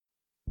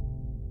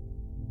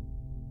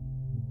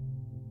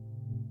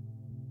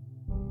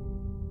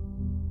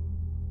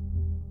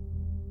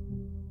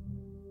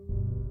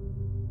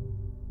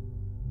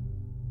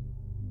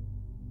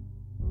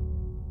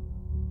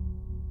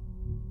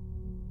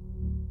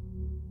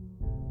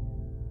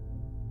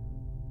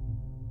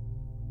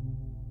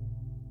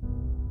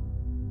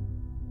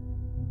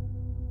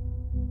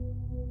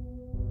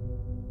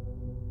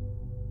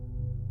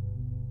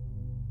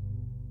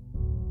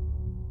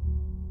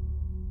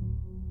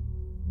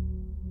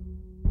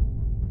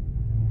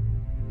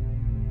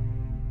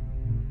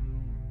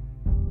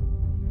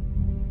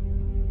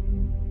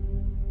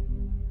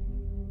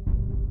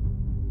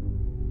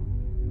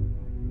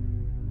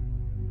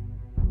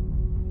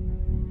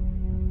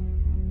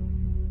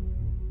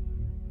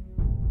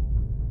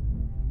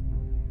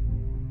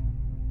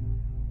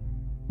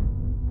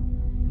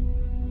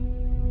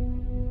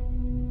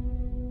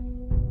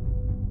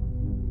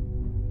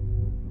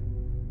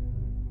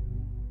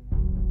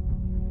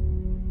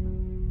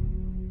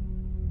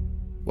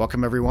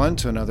Welcome, everyone,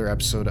 to another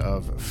episode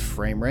of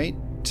Frame Rate.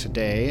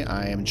 Today,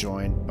 I am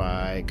joined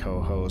by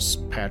co-hosts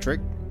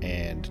Patrick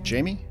and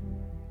Jamie,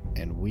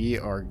 and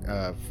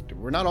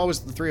we're not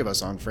always the three of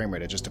us on Frame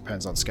Rate. It just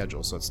depends on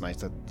schedule, so it's nice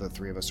that the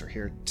three of us are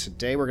here.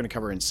 Today, we're going to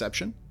cover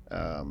Inception,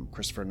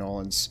 Christopher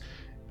Nolan's,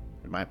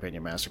 in my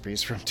opinion,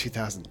 masterpiece from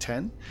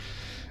 2010.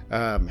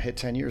 Hit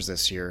 10 years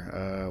this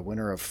year.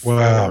 Winner of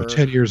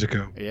 10 years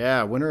ago.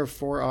 Yeah, winner of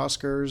 4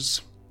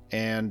 Oscars,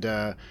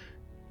 and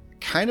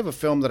kind of a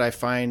film that I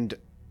find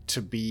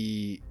to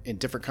be, in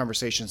different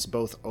conversations,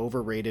 both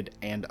overrated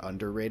and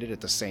underrated at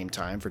the same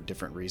time for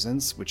different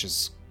reasons, which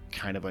is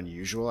kind of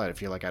unusual. I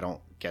feel like I don't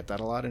get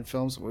that a lot in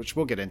films, which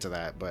we'll get into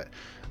that. But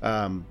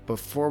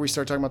before we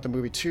start talking about the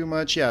movie too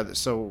much,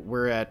 so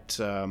we're at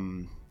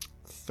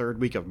third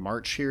week of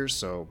March here,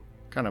 so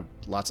kind of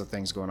lots of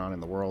things going on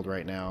in the world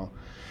right now.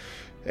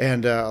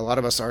 And a lot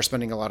of us are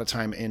spending a lot of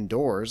time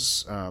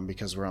indoors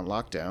because we're on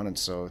lockdown, and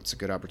so it's a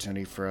good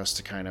opportunity for us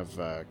to kind of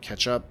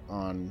catch up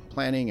on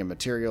planning and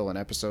material and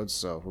episodes.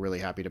 So we're really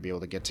happy to be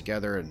able to get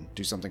together and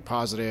do something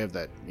positive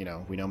that,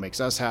 we know makes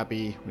us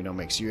happy, we know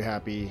makes you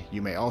happy.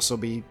 You may also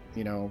be,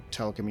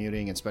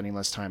 telecommuting and spending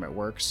less time at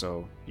work,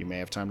 so you may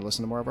have time to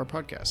listen to more of our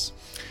podcasts.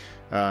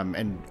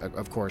 And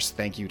of course,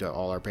 thank you to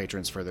all our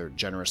patrons for their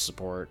generous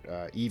support,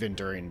 even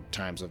during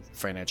times of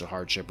financial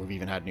hardship. We've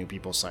even had new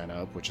people sign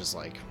up, which is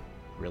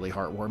really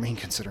heartwarming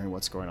considering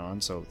what's going on.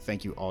 So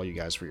thank you all you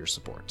guys for your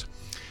support.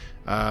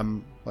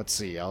 Let's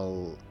see.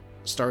 I'll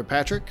start with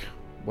Patrick.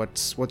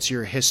 What's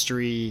your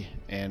history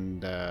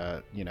and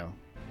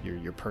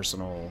your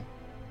personal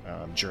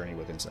journey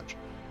with Inception?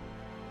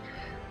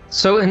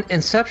 So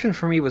Inception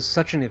for me was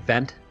such an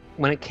event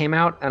when it came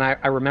out, and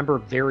I remember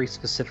very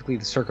specifically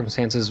the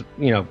circumstances,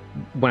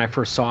 when I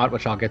first saw it,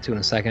 which I'll get to in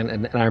a second,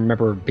 and I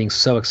remember being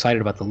so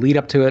excited about the lead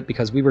up to it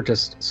because we were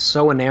just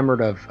so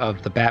enamored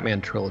of the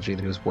Batman trilogy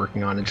that he was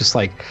working on, and just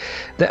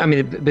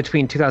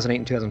between 2008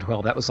 and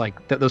 2012, that was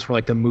those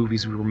were the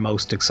movies we were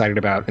most excited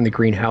about in the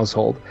Green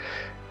household,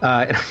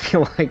 and I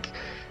feel like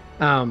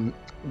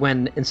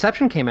when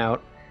Inception came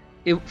out,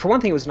 for one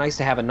thing, it was nice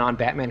to have a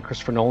non-Batman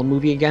Christopher Nolan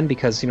movie again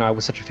because I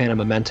was such a fan of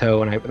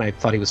Memento and I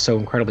thought he was so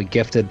incredibly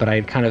gifted. But I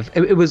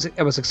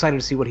was excited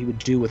to see what he would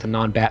do with a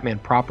non-Batman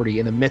property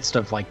in the midst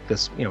of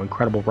this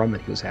incredible run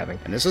that he was having.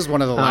 And this is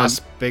one of the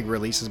last big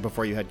releases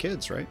before you had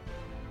kids, right?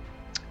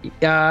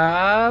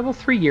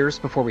 3 years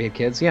before we had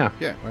kids, yeah.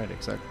 Yeah, right,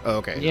 exactly. Oh,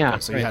 okay. Yeah, okay.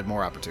 So right. You had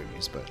more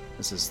opportunities, but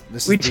this is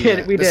we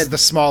did. This is the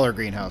smaller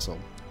Green household.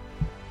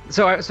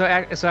 So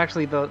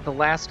actually, the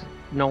last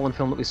Nolan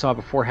film that we saw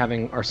before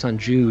having our son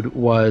Jude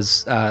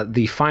was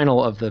the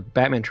final of the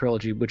Batman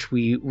trilogy, which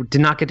we did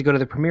not get to go to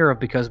the premiere of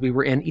because we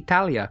were in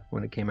Italia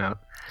when it came out.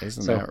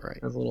 Isn't that right?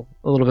 That was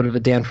a little bit of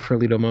a Dan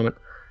Ferlito moment.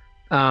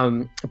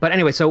 But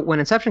anyway, so when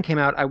Inception came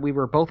out, we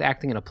were both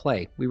acting in a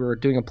play. We were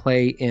doing a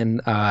play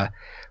in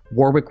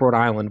Warwick, Rhode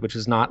Island, which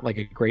is not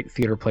a great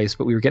theater place,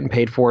 but we were getting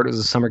paid for it. It was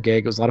a summer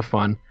gig. It was a lot of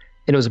fun.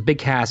 And it was a big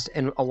cast,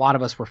 and a lot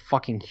of us were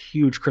fucking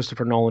huge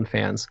Christopher Nolan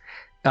fans.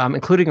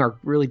 Including our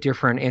really dear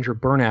friend Andrew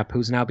Burnap,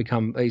 who's now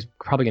he's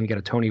probably going to get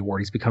a Tony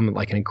Award. He's become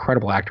an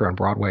incredible actor on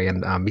Broadway,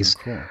 and he's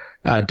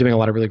doing a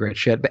lot of really great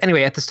shit. But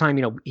anyway, at this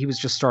time, he was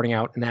just starting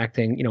out in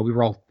acting. We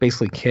were all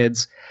basically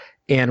kids,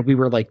 and we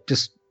were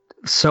just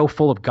so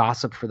full of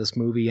gossip for this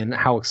movie and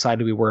how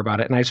excited we were about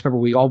it. And I just remember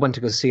we all went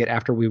to go see it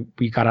after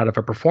we got out of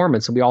a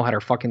performance, and we all had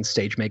our fucking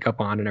stage makeup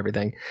on and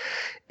everything.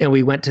 And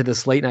we went to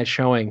this late night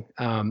showing,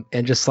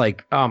 and just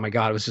oh my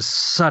God, it was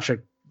just such a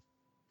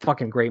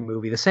fucking great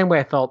movie. The same way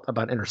I felt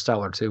about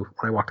Interstellar too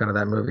when I walked out of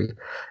that movie,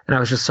 and I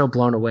was just so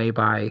blown away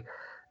by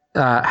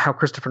how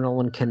Christopher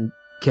Nolan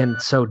can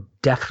so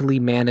deftly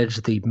manage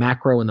the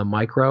macro and the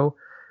micro,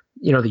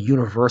 the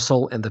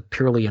universal and the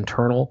purely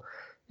internal,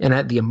 and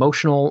at the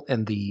emotional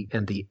and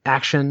the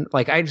action.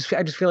 I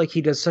just feel like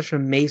he does such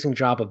an amazing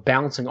job of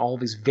balancing all of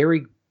these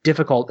very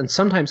difficult and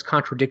sometimes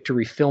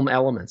contradictory film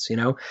elements.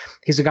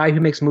 He's a guy who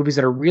makes movies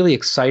that are really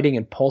exciting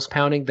and pulse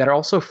pounding that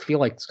also feel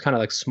kind of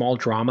like small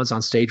dramas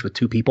on stage with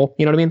two people.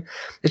 You know what I mean?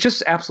 It's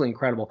just absolutely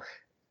incredible.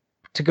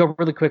 To go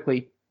really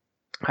quickly,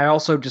 I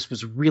also just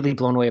was really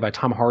blown away by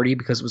Tom Hardy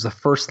because it was the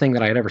first thing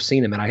that I had ever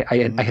seen him, and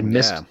I had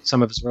missed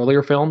some of his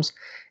earlier films,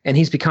 and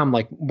he's become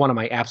one of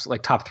my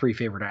absolute top 3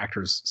 favorite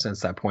actors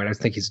since that point. I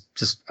think he's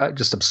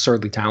just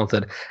absurdly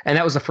talented, and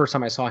that was the first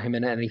time I saw him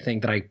in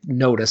anything that I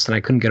noticed, and I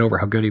couldn't get over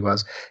how good he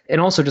was.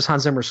 And also just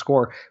Hans Zimmer's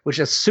score, which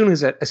as soon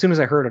as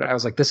I heard it, I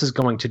was like, this is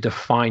going to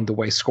define the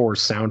way scores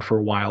sound for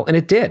a while, and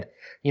it did.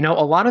 A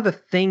lot of the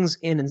things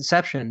in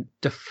Inception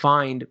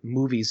defined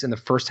movies in the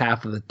first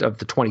half of the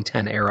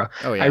 2010 era.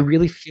 Oh, yeah. I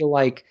really feel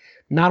like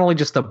not only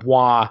just the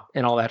bois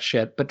and all that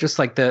shit, but just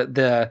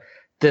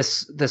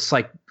this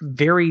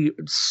very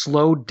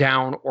slowed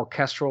down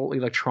orchestral,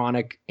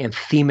 electronic, and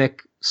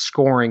themic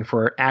scoring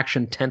for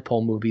action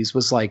tentpole movies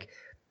was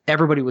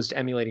everybody was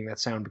emulating that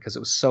sound because it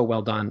was so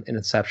well done in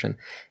Inception.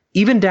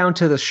 Even down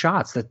to the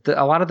shots that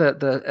a lot of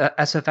the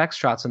SFX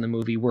shots in the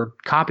movie were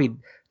copied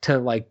to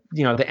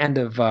the end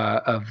of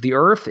the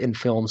Earth in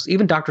films.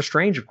 Even Doctor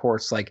Strange, of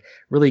course,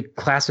 really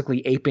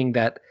classically aping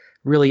that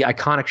really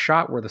iconic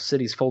shot where the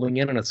city's folding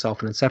in on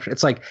itself in Inception.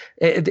 It's like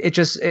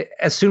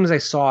as soon as I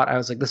saw it, I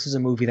was like, this is a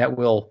movie that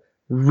will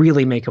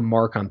really make a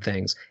mark on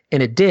things,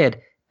 and it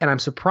did. And I'm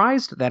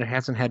surprised that it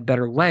hasn't had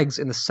better legs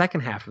in the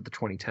second half of the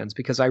 2010s,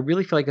 because I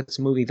really feel like it's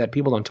a movie that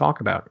people don't talk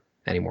about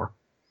anymore.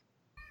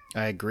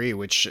 I agree,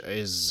 which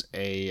is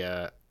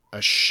a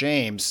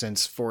shame,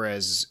 since for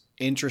as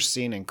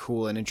interesting and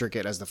cool and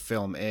intricate as the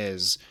film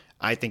is,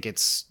 I think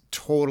it's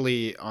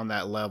totally on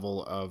that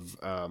level of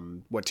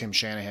what Tim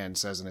Shanahan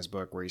says in his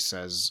book, where he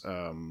says,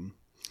 I'll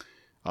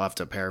have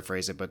to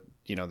paraphrase it, but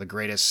the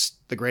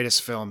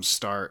greatest films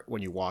start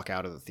when you walk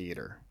out of the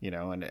theater,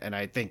 and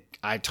I think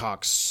I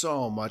talk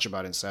so much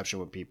about Inception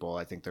with people.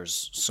 I think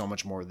there's so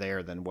much more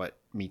there than what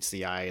meets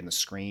the eye in the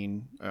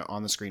screen,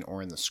 on the screen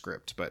or in the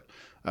script. But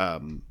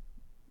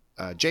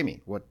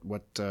Jamie,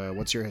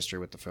 what's your history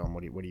with the film?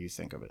 What do you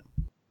think of it?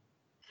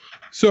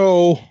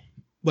 So,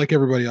 like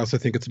everybody else, I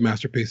think it's a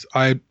masterpiece.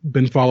 I've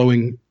been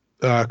following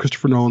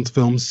Christopher Nolan's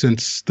films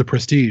since The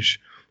Prestige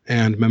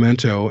and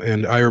Memento,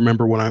 and I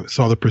remember when I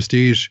saw The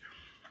Prestige,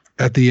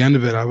 at the end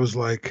of it, I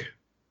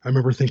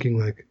remember thinking,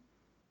 like,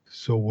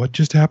 so what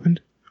just happened?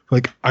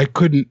 Like, I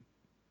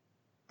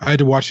had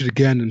to watch it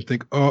again and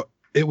think, oh,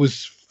 it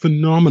was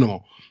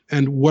phenomenal.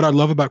 And what I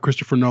love about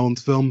Christopher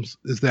Nolan's films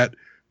is that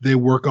they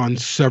work on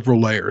several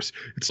layers.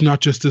 It's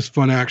not just this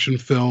fun action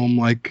film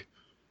like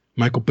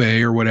Michael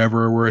Bay or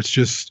whatever, where it's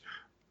just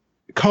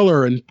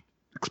color and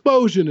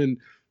explosion. And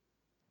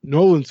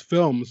Nolan's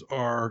films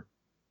are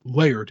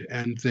layered,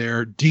 and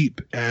they're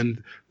deep,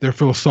 and they're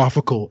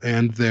philosophical,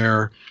 and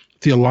they're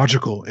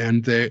theological,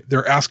 and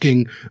they're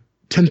asking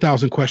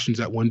 10,000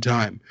 questions at one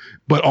time,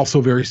 but also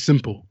very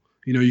simple.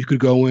 You could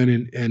go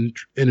in and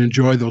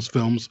enjoy those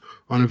films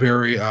on a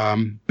very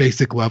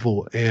basic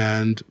level,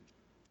 and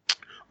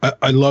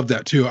I love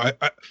that too. I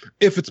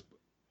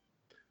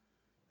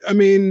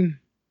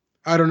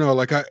don't know.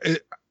 Like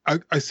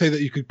I say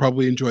that you could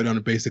probably enjoy it on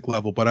a basic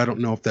level, but I don't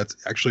know if that's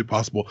actually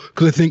possible,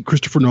 because I think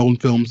Christopher Nolan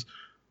films,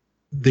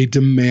 they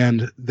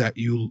demand that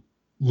you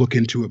look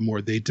into it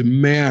more. They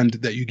demand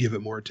that you give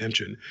it more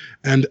attention.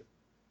 And,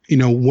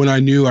 when I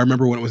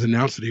remember when it was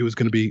announced that he was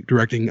going to be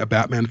directing a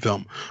Batman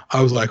film,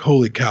 I was like,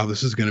 holy cow,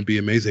 this is going to be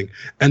amazing.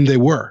 And they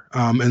were,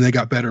 and they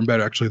got better and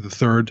better. Actually, the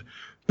third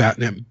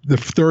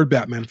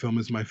Batman film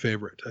is my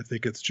favorite. I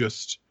think it's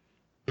just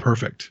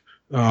perfect.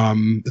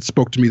 It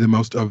spoke to me the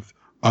most of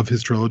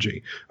his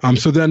trilogy.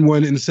 So then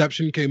when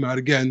Inception came out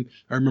again,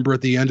 I remember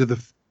at the end of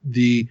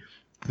the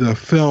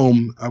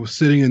film, I was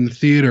sitting in the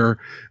theater,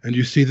 and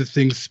you see the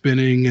thing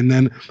spinning. And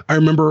then I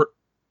remember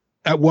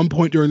at one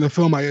point during the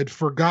film, I had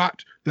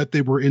forgot that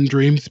they were in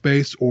dream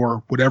space,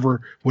 or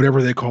whatever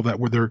they call that,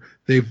 where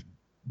they've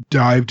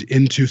dived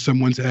into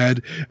someone's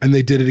head, and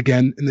they did it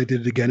again, and they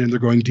did it again, and they're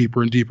going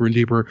deeper and deeper and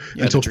deeper,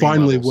 until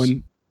finally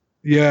levels.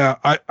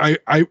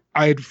 I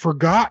had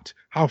forgot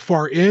how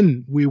far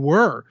in we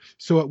were.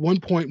 So at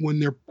one point when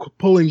they're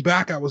pulling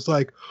back, I was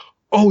like,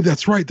 oh,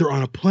 that's right, they're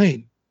on a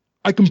plane.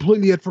 I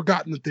completely had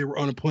forgotten that they were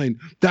on a plane.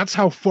 That's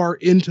how far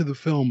into the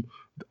film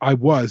I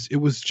was. It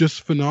was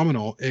just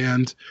phenomenal.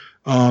 And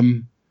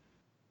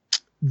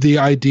the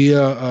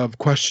idea of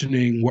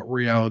questioning what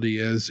reality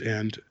is,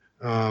 and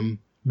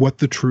what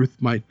the truth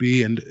might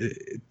be. And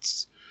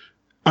it's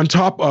on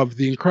top of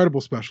the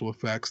incredible special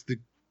effects, the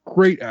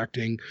great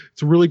acting.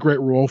 It's a really great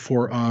role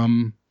for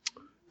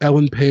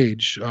Ellen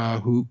Page,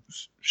 who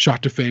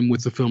shot to fame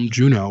with the film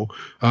Juno.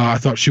 I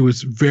thought she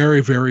was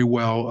very, very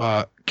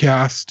well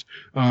cast.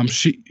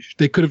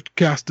 They could have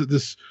casted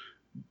this,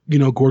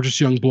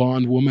 gorgeous young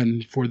blonde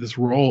woman for this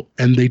role,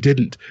 and they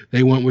didn't.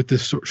 They went with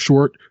this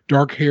short,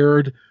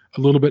 dark-haired,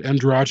 a little bit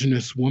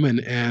androgynous woman,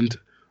 and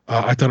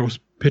I thought it was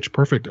pitch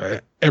perfect.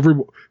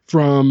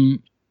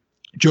 From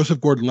Joseph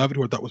Gordon-Levitt,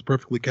 who I thought was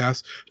perfectly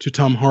cast, to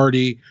Tom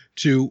Hardy,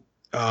 to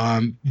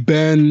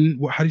Ben.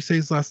 How do you say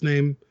his last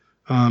name?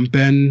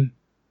 Ben.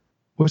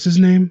 What's his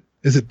name?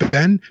 Is it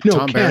Ben? No,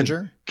 Tom Ken.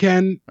 Berenger?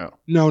 Ken. Oh.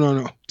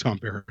 No. Tom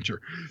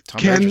Berenger.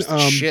 Ken.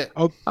 Shit.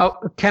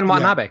 Ken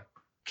Watanabe. Yeah.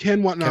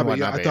 Ken Watanabe.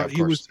 Yeah, I thought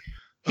he was.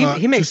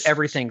 He makes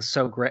everything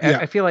so great. Yeah.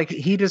 I feel like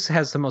he just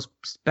has some of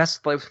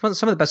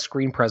the best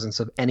screen presence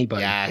of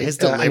anybody. Yeah, his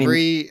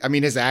delivery.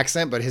 His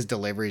accent, but his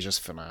delivery is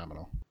just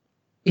phenomenal.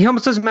 He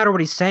almost doesn't matter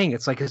what he's saying.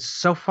 It's like it's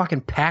so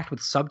fucking packed with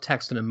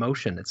subtext and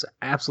emotion. It's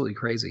absolutely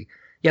crazy.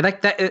 Yeah,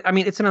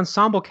 it's an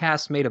ensemble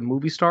cast made of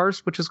movie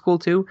stars, which is cool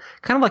too.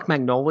 Kind of like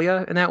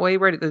Magnolia in that way,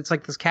 right? It's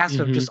like this cast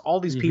of just all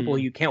these people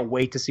you can't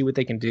wait to see what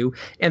they can do,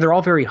 and they're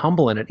all very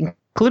humble in it,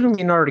 including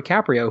Leonardo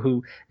DiCaprio,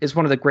 who is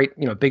one of the great,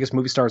 biggest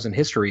movie stars in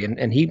history,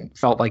 and he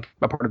felt like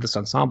a part of this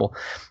ensemble.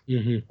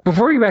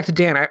 Before we get back to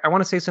Dan, I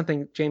want to say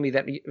something, Jamie,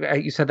 that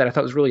you said that I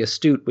thought was really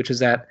astute, which is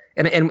that,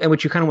 and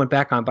which you kind of went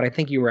back on, but I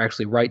think you were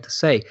actually right to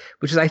say,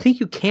 which is I think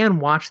you can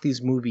watch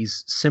these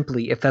movies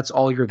simply if that's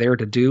all you're there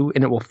to do,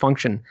 and it will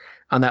function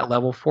on that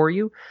level for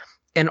you.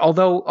 And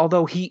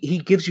although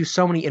he gives you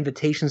so many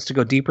invitations to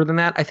go deeper than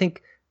that, I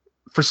think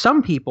for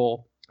some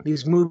people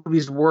these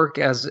movies work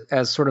as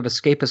sort of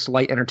escapist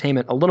light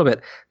entertainment a little bit,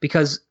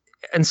 because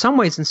in some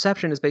ways,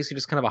 Inception is basically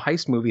just kind of a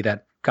heist movie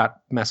that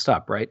got messed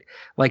up, right?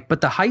 Like,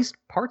 but the heist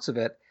parts of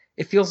it,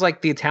 it feels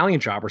like The Italian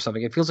Job or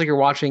something. It feels like you're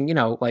watching,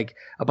 like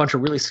a bunch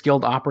of really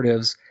skilled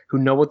operatives who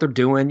know what they're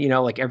doing.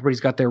 Like everybody's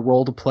got their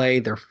role to play.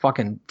 They're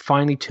fucking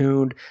finely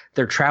tuned.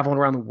 They're traveling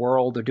around the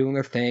world. They're doing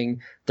their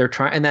thing. They're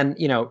trying. And then,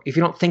 if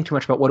you don't think too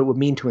much about what it would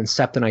mean to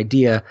incept an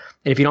idea,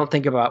 and if you don't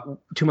think about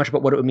too much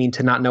about what it would mean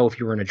to not know if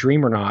you were in a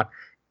dream or not,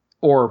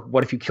 or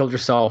what if you killed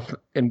yourself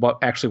in what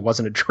actually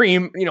wasn't a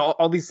dream?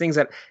 All these things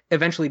that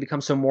eventually become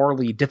so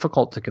morally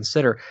difficult to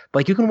consider.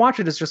 But like, you can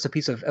watch it as just a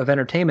piece of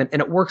entertainment, and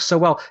it works so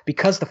well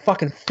because the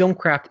fucking film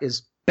craft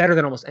is better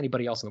than almost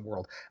anybody else in the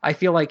world. I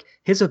feel like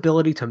his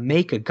ability to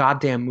make a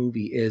goddamn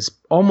movie is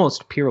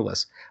almost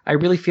peerless. I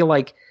really feel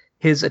like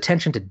his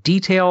attention to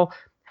detail,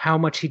 how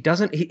much he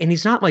doesn't, and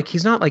he's not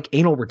like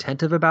anal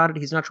retentive about it.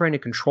 He's not trying to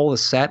control the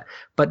set,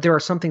 but there are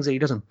some things that he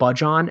doesn't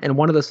budge on. And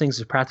one of those things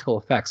is practical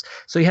effects.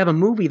 So you have a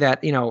movie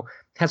that,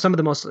 has some of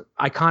the most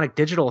iconic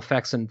digital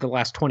effects in the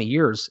last 20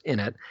 years in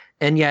it.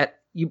 And yet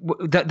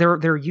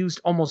they're used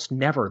almost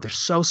never. They're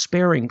so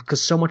sparing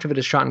because so much of it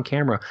is shot in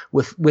camera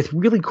with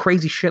really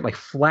crazy shit like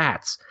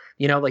flats.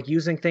 Like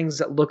using things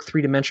that look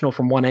three-dimensional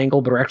from one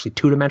angle, but are actually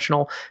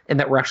two-dimensional, and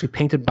that were actually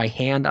painted by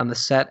hand on the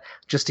set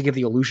just to give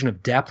the illusion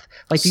of depth.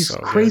 Like these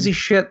crazy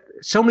shit.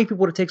 So many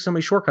people would take so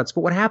many shortcuts.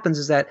 But what happens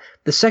is that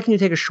the second you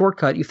take a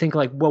shortcut, you think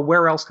like, well,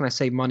 where else can I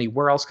save money?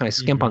 Where else can I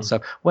skimp on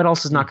stuff? What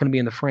else is not going to be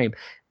in the frame?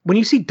 When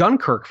you see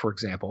Dunkirk, for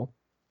example,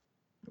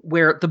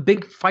 where the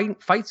big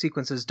fight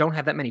sequences don't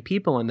have that many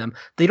people in them,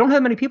 they don't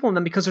have many people in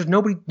them because there's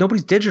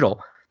nobody's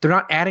digital. They're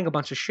not adding a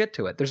bunch of shit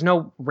to it. There's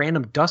no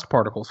random dust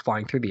particles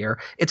flying through the air.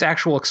 It's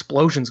actual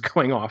explosions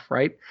going off,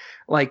 right?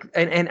 Like,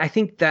 and I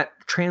think that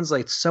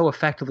translates so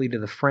effectively to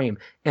the frame.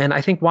 And I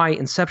think why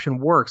Inception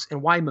works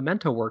and why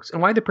Memento works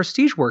and why The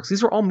Prestige works,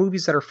 these are all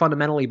movies that are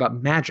fundamentally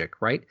about magic,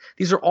 right?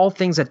 These are all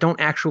things that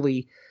don't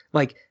actually,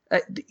 like,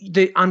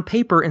 on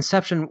paper,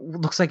 Inception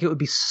looks like it would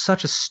be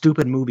such a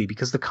stupid movie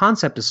because the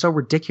concept is so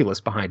ridiculous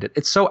behind it.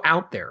 It's so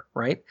out there,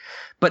 right?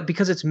 But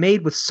because it's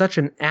made with such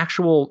an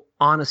actual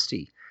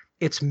honesty,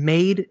 it's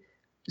made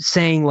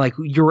saying like,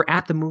 you're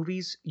at the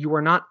movies, you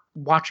are not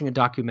watching a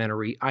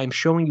documentary. I'm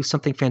showing you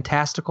something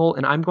fantastical,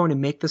 and I'm going to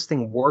make this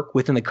thing work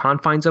within the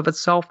confines of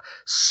itself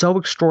so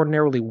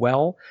extraordinarily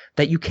well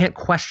that you can't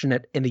question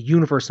it in the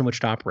universe in which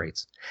it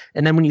operates.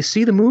 And then when you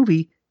see the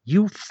movie,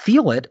 you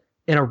feel it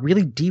in a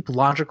really deep,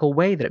 logical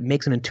way that it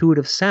makes an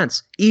intuitive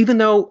sense, even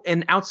though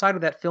outside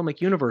of that filmic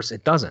universe,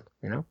 it doesn't,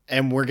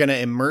 And we're going to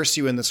immerse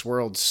you in this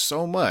world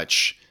so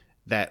much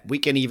that we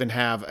can even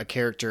have a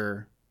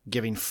character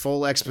giving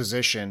full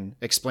exposition,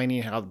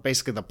 explaining how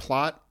basically the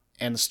plot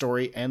and the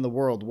story and the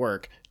world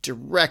work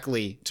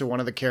directly to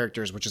one of the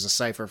characters, which is a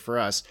cipher for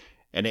us.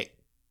 And it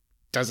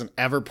doesn't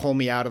ever pull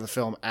me out of the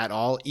film at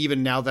all.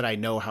 Even now that I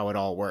know how it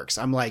all works,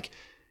 I'm like,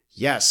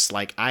 yes,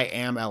 like I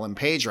am Ellen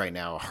Page right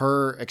now.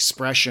 Her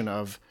expression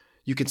of,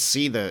 you can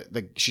see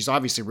she's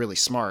obviously really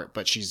smart,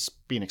 but she's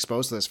being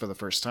exposed to this for the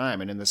first time.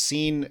 And in the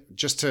scene,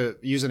 just to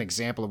use an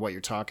example of what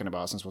you're talking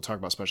about, since we'll talk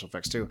about special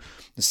effects too,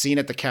 the scene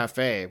at the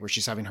cafe where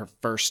she's having her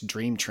first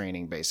dream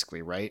training,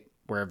 basically, right?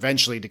 Where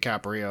eventually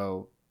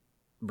DiCaprio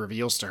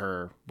reveals to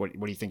her, what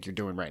do you think you're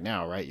doing right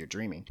now, right? You're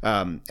dreaming.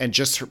 And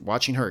just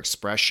watching her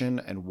expression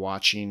and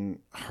watching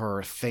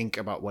her think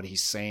about what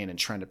he's saying and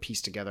trying to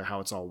piece together how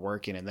it's all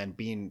working and then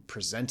being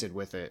presented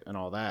with it and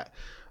all that.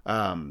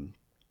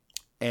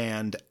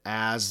 And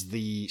as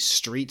the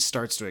street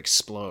starts to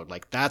explode,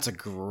 like that's a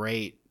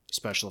great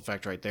special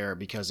effect right there,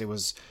 because it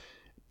was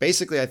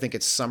basically, I think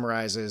it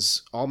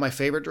summarizes all my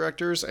favorite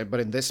directors,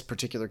 but in this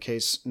particular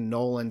case,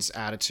 Nolan's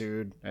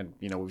attitude, and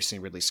we've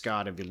seen Ridley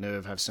Scott and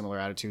Villeneuve have similar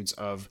attitudes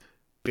of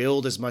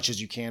build as much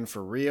as you can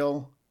for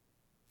real,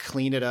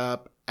 clean it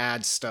up,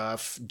 add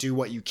stuff, do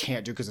what you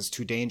can't do because it's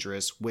too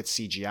dangerous with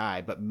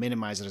CGI, but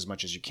minimize it as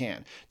much as you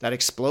can. That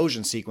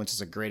explosion sequence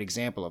is a great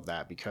example of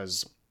that,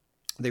 because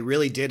they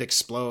really did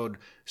explode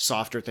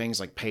softer things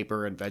like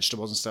paper and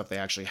vegetables and stuff. They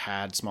actually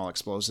had small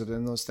explosives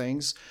in those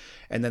things.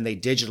 And then they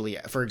digitally,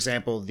 for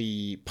example,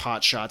 the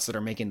pot shots that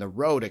are making the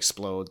road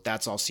explode,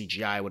 that's all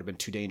CGI, would have been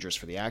too dangerous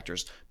for the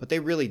actors. But they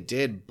really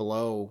did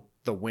blow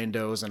the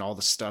windows and all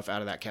the stuff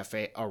out of that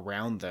cafe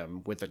around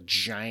them with a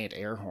giant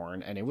air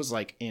horn. And it was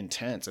like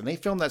intense. And they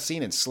filmed that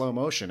scene in slow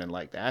motion, and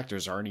like the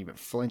actors aren't even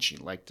flinching.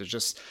 Like there's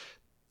just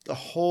the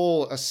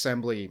whole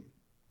assembly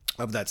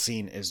of that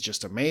scene is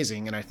just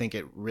amazing. And I think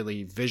it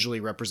really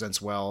visually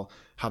represents well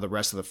how the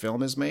rest of the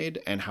film is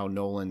made and how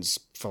Nolan's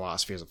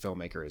philosophy as a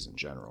filmmaker is in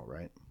general,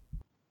 right?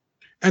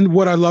 And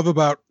what I love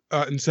about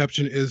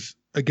Inception is,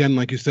 again,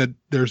 like you said,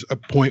 there's a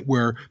point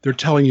where they're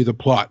telling you the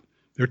plot.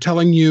 They're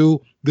telling you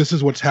this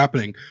is what's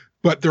happening,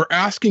 but they're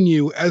asking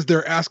you, as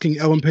they're asking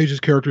Ellen Page's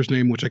character's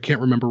name, which I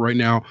can't remember right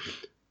now,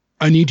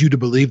 I need you to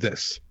believe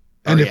this.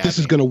 And if this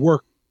is going to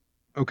work,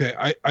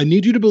 okay, I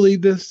need you to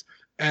believe this.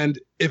 And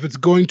if it's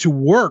going to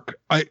work,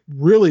 I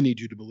really need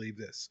you to believe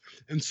this.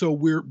 And so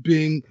we're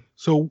being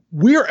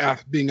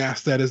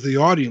asked that as the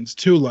audience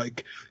too.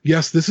 Like,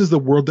 yes, this is the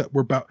world that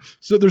we're about.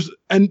 So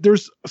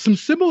there's some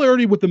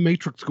similarity with the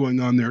Matrix going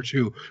on there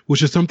too,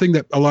 which is something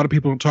that a lot of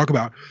people don't talk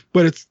about.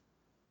 But it's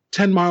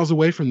 10 miles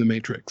away from the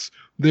Matrix.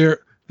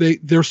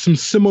 There's some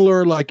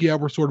similar, like, yeah,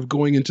 we're sort of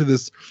going into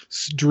this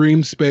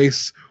dream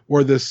space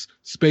or this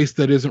space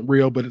that isn't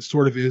real, but it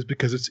sort of is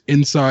because it's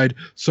inside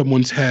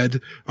someone's head.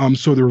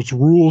 So there's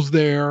rules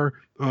there.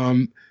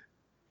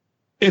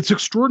 It's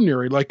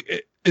extraordinary.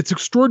 Like, it's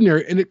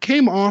extraordinary. And it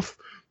came off,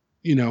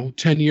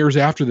 10 years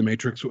after the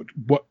Matrix.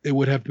 What it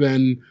would have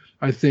been,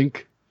 I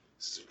think,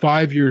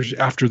 5 years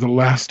after the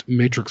last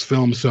Matrix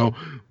film. So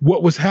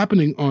what was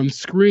happening on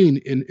screen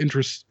in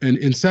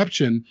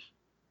Inception,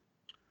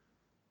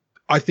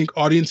 I think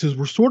audiences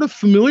were sort of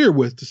familiar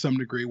with to some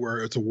degree, where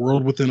it's a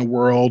world within a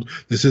world.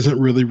 This isn't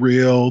really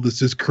real.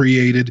 This is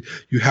created.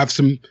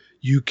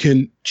 You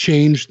can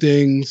change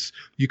things.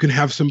 You can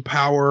have some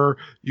power.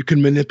 You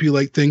can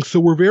manipulate things. So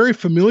we're very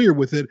familiar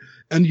with it.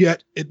 And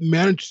yet it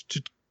managed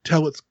to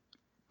tell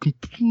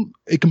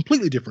a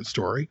completely different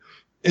story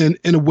in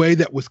a way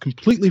that was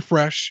completely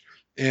fresh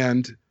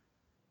and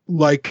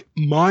like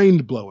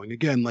mind blowing.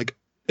 Again, like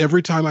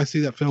every time I see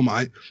that film,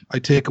 I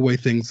take away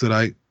things that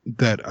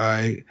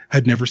I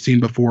had never seen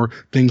before,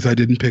 things I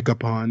didn't pick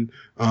up on.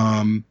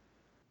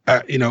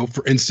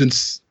 For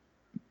instance,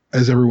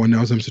 as everyone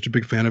knows, I'm such a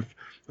big fan of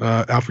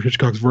Alfred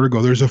Hitchcock's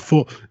Vertigo.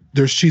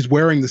 She's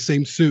wearing the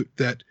same suit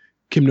that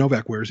Kim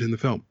Novak wears in the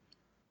film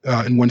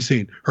in one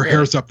scene. Her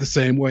hair's up the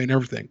same way and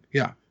everything.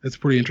 Yeah, it's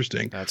pretty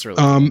interesting. That's really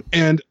cool.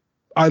 And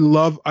I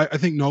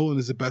think Nolan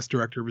is the best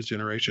director of his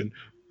generation,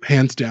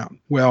 hands down.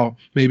 Well,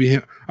 maybe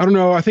him. I don't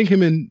know. I think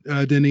him and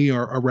Denis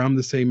are around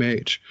the same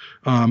age.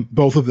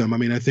 Both of them. I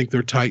mean, I think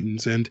they're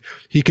titans, and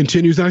he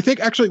continues. And I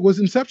think actually it was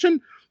Inception,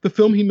 the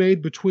film he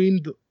made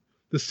between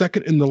the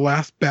second and the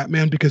last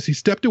Batman, because he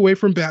stepped away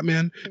from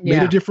Batman,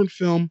 made a different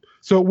film.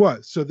 So it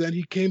was. So then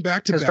he came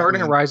back to Batman. Dark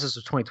Knight Rises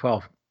was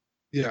 2012.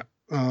 Yeah.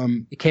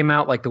 It came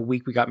out like the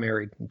week we got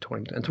married in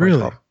 2012.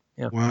 Really?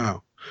 Yeah.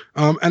 Wow.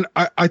 And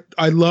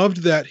I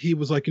loved that he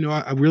was like,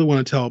 I really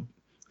want to tell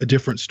a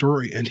different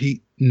story, and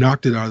he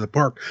knocked it out of the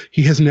park.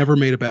 He has never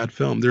made a bad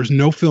film. There's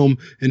no film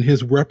in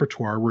his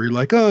repertoire where you're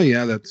like, oh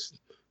yeah, it's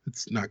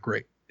not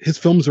great. His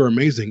films are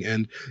amazing,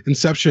 and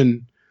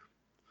Inception,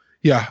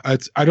 yeah,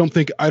 I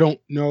don't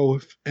know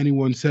if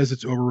anyone says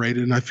it's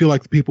overrated, and I feel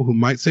like the people who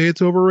might say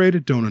it's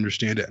overrated don't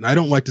understand it. And I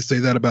don't like to say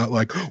that about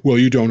like, well,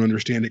 you don't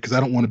understand it, because I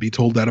don't want to be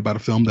told that about a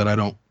film that I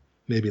don't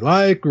maybe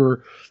like,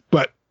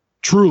 but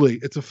truly,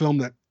 it's a film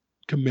that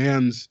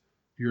commands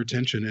your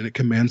attention, and it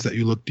commands that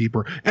you look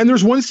deeper. And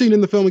there's one scene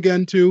in the film,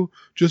 again, too,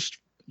 just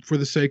for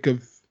the sake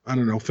of, I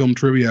don't know, film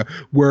trivia,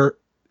 where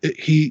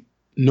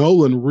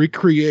Nolan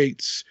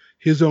recreates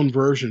his own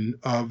version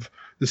of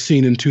the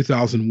scene in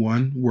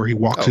 2001 where he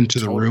walks into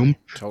the room.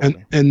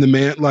 Totally. And the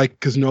man, like,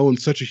 because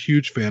Nolan's such a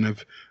huge fan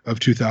of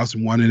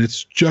 2001, and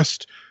it's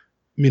just,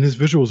 I mean, his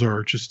visuals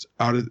are just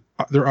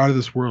they're out of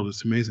this world.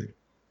 It's amazing.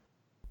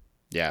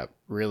 Yeah,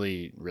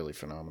 really, really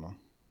phenomenal.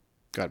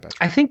 Go ahead, Patrick.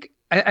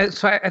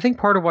 I think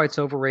part of why it's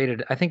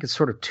overrated, I think it's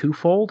sort of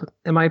twofold,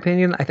 in my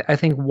opinion. I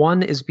think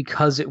one is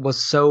because it was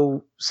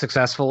so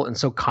successful and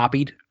so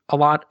copied a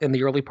lot in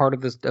the early part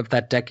of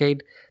that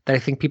decade that I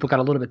think people got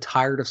a little bit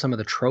tired of some of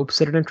the tropes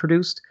that it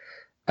introduced,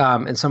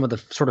 and some of the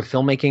sort of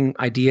filmmaking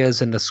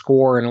ideas and the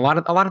score and a lot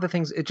of the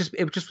things. It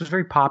just was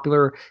very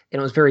popular, and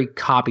it was very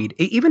copied,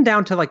 even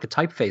down to like the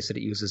typeface that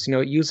it uses.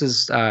 It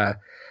uses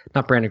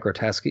not Brandon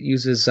Grotesque. It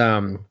uses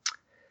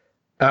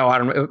I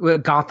don't know,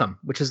 Gotham,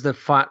 which is the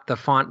font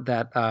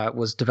that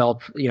was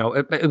developed.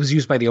 It was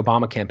used by the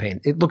Obama campaign.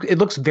 It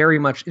looks very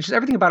much. It's just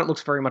everything about it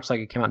looks very much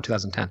like it came out in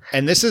 2010.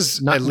 And this is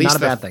not a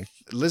bad thing.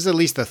 This is at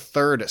least the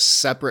third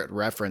separate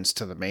reference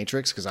to the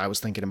Matrix, because I was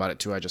thinking about it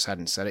too. I just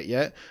hadn't said it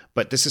yet.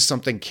 But this is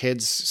something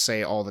kids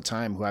say all the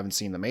time who haven't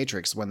seen the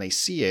Matrix. When they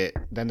see it,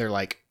 then they're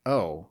like,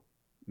 "Oh,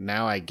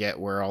 now I get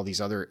where all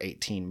these other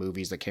 18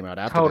 movies that came out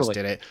after this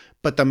did it."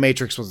 But The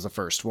Matrix was the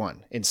first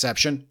one.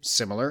 Inception,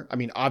 similar. I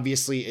mean,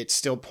 obviously, it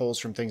still pulls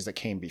from things that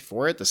came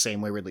before it, the same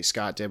way Ridley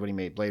Scott did when he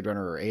made Blade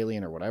Runner or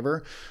Alien or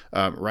whatever,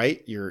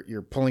 right?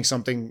 You're pulling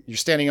something, you're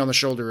standing on the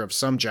shoulder of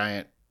some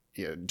giant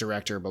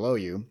director below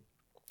you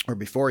or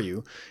before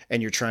you,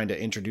 and you're trying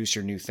to introduce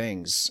your new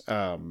things.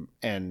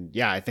 And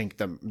yeah, I think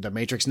the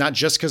Matrix, not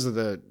just because of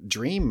the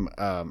dream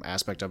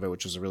aspect of it,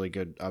 which was a really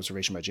good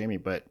observation by Jamie,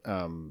 but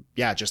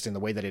yeah, just in the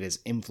way that it has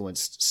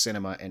influenced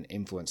cinema and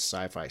influenced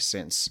sci-fi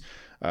since,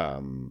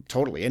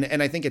 totally.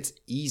 And I think it's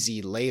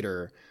easy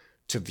later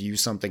to view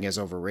something as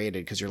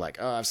overrated because you're like,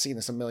 oh, I've seen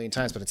this a million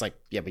times, but it's like,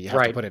 yeah, but you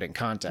have to put it in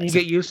context. You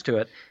get used to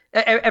it.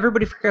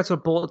 Everybody forgets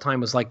what bullet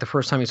time was like the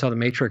first time you saw The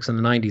Matrix in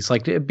the 90s.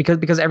 Like,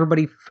 because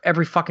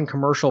every fucking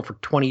commercial for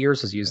 20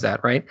 years has used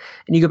that, right?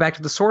 And you go back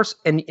to the source,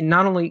 and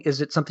not only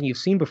is it something you've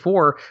seen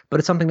before,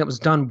 but it's something that was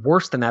done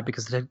worse than that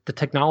because the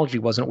technology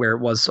wasn't where it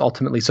was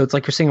ultimately. So it's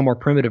like you're seeing a more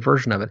primitive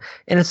version of it.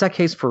 And it's that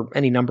case for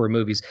any number of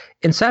movies.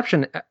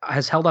 Inception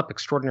has held up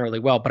extraordinarily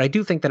well, but I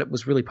do think that it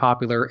was really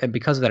popular, and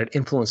because of that, it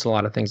influenced a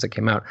lot of things that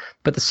came out.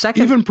 But the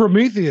second... Even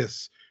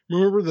Prometheus.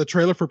 Remember the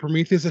trailer for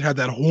Prometheus? It had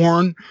that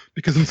horn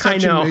because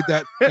Inception made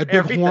that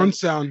big horn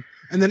sound,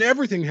 and then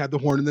everything had the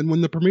horn. And then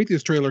when the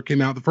Prometheus trailer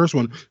came out, the first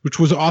one, which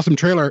was an awesome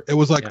trailer, it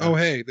was like, oh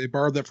hey, they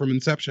borrowed that from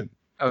Inception.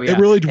 Oh yeah, it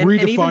really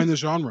redefined the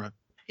genre.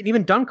 And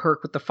even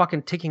Dunkirk with the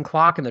fucking ticking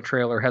clock in the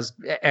trailer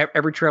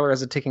every trailer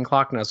has a ticking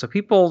clock now. So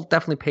people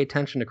definitely pay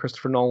attention to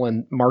Christopher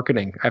Nolan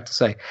marketing, I have to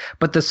say.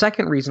 But the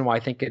second reason why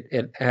I think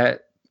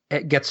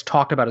it gets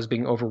talked about as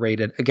being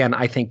overrated, again,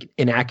 I think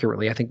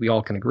inaccurately, I think we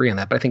all can agree on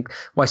that, but I think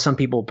why some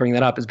people bring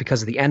that up is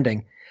because of the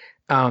ending.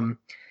 And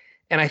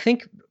I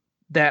think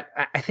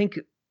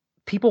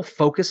people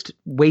focused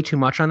way too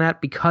much on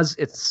that because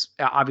it's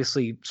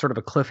obviously sort of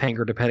a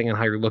cliffhanger depending on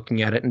how you're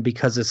looking at it, and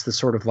because it's the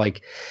sort of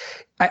like,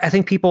 I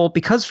think people,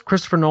 because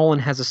Christopher Nolan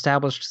has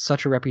established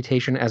such a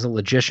reputation as a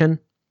logician,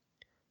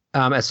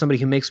 as somebody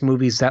who makes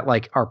movies that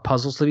like are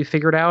puzzles to be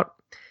figured out,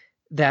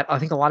 that I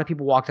think a lot of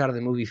people walked out of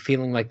the movie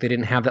feeling like they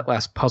didn't have that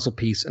last puzzle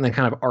piece and then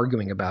kind of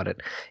arguing about it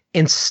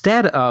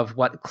instead of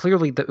what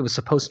clearly it was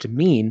supposed to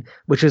mean,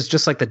 which is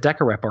just like the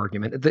Decker-Rep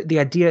argument. The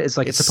idea is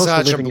like it's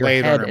supposed to live in your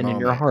head and in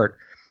your heart.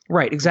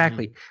 Right,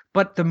 exactly. Mm-hmm.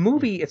 But the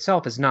movie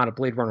itself is not a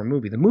Blade Runner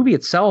movie. The movie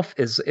itself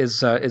is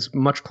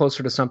much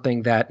closer to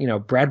something that,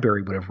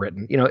 Bradbury would have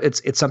written.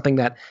 It's something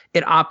that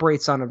it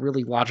operates on a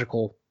really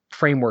logical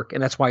framework,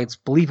 and that's why it's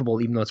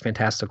believable, even though it's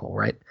fantastical,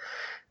 right?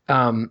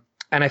 And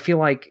I feel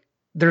like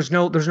there's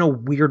no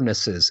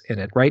weirdnesses in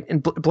it, right?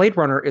 And Blade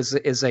Runner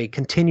is a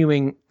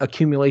continuing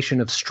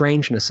accumulation of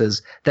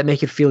strangenesses that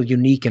make it feel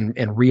unique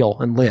and real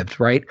and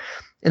lived, right?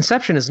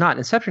 Inception is not.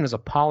 Inception is a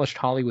polished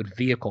Hollywood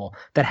vehicle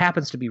that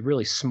happens to be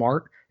really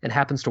smart and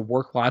happens to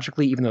work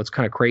logically, even though it's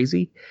kind of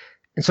crazy.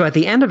 And so at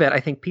the end of it,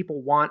 I think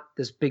people want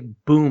this big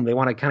boom. They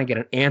want to kind of get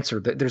an answer.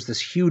 There's this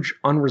huge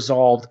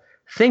unresolved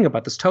thing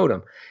about this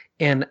totem.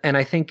 And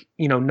I think,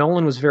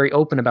 Nolan was very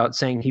open about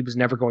saying he was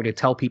never going to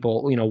tell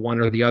people, one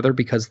or the other,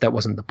 because that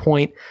wasn't the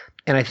point.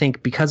 And I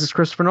think because it's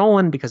Christopher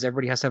Nolan, because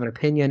everybody has to have an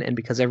opinion, and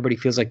because everybody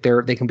feels like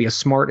they can be as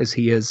smart as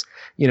he is,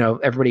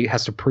 everybody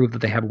has to prove that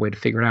they have a way to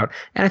figure it out.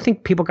 And I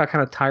think people got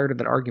kind of tired of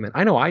that argument.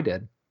 I know I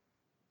did.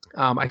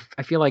 I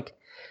feel like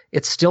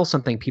it's still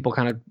something people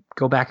kind of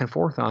go back and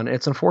forth on.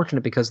 It's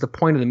unfortunate because the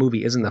point of the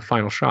movie isn't the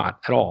final shot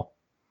at all.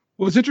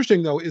 What's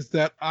interesting, though, is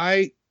that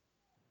I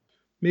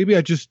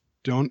just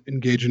don't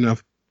engage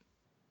enough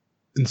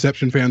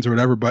Inception fans or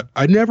whatever, but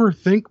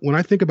when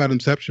I think about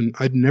Inception,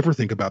 I'd never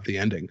think about the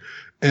ending.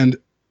 And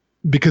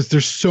because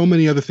there's so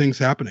many other things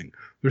happening,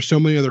 there's so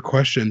many other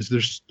questions.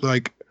 There's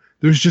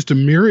just a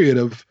myriad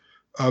of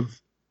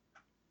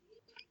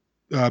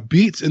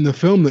beats in the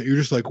film that you're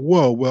just like,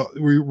 whoa, well,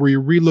 we're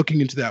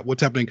re-looking into that.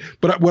 What's happening?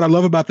 But what I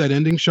love about that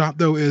ending shot,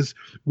 though, is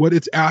what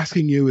it's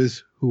asking you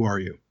is, who are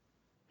you?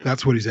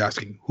 That's what he's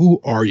asking. Who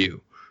are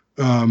you?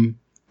 And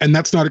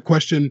that's not a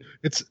question.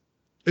 It's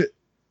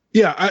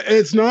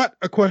not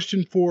a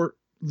question for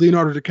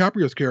Leonardo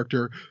DiCaprio's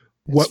character.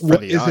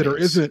 What is it or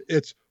isn't?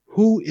 It's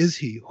who is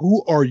he?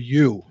 Who are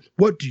you?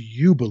 What do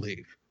you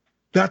believe?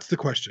 That's the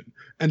question.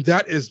 And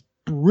that is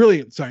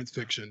brilliant science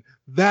fiction.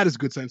 That is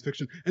good science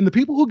fiction. And the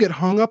people who get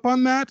hung up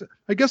on that,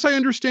 I guess I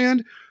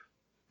understand.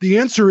 The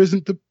answer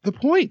isn't the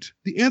point.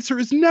 The answer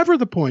is never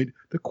the point.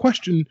 The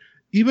question,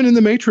 even in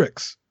The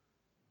Matrix,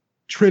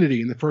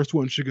 Trinity in the first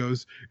one, she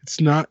goes, it's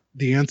not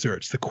the answer.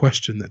 It's the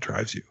question that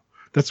drives you.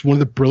 That's one of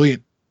the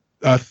brilliant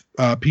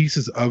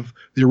pieces of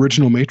the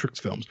original Matrix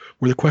films,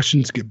 where the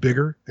questions get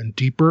bigger and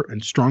deeper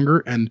and stronger,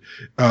 and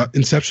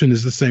Inception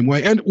is the same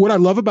way. And what I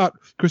love about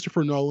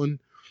Christopher Nolan,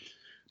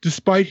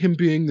 despite him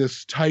being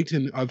this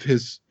titan of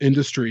his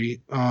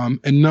industry,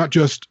 and not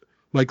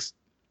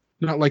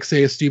like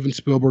say a Steven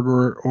Spielberg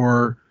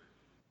or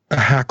a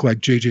hack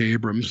like J.J.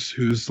 Abrams,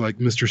 who's like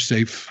Mr.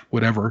 Safe,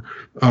 whatever.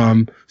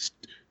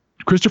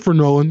 Christopher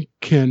Nolan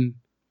can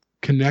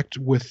connect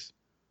with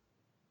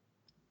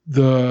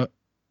the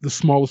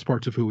smallest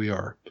parts of who we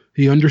are.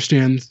 He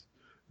understands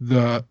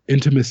the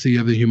intimacy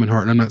of the human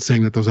heart. And I'm not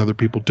saying that those other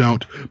people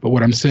don't, but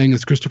what I'm saying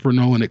is Christopher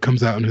Nolan, it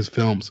comes out in his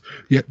films.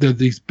 Yet they're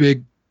these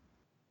big,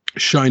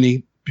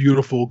 shiny,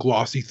 beautiful,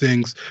 glossy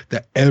things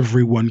that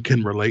everyone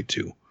can relate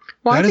to.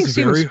 Well, I think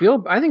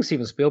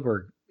Steven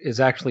Spielberg is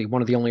actually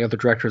one of the only other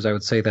directors I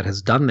would say that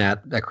has done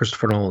that at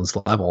Christopher Nolan's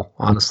level,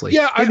 honestly.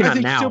 Yeah, maybe I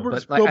not now,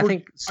 but I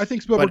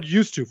think Spielberg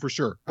used to, for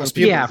sure. For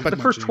the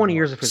first 20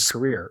 years of his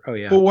career. Oh,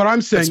 yeah. But what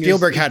I'm saying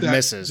Spielberg had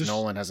misses.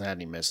 Nolan hasn't had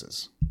any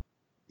misses.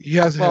 He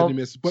hasn't had any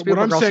misses. But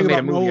Spielberg what I'm saying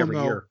about Nolan,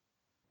 though, year.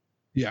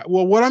 Yeah,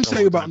 well, what I'm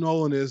saying about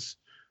Nolan is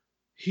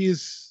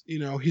he's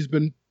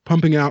been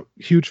pumping out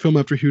huge film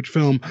after huge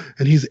film,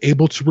 and he's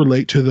able to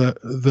relate to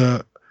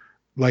the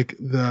like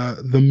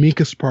the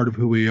meekest part of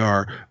who we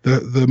are,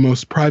 the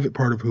most private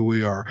part of who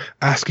we are,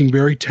 asking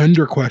very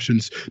tender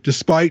questions,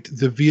 despite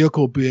the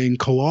vehicle being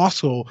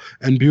colossal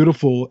and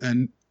beautiful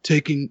and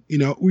taking,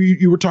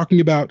 you were talking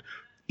about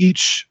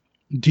each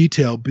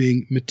detail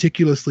being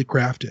meticulously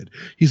crafted.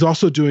 He's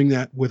also doing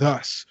that with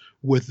us,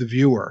 with the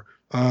viewer,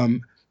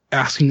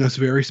 asking us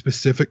very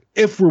specific,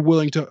 if we're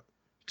willing to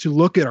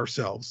look at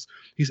ourselves.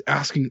 He's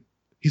asking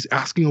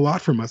a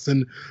lot from us,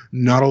 and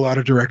not a lot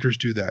of directors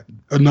do that.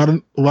 Not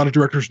a lot of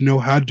directors know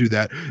how to do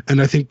that. And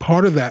I think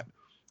part of that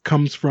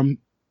comes from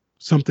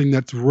something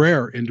that's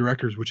rare in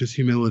directors, which is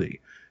humility.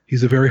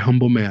 He's a very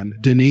humble man.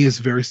 Denis is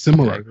very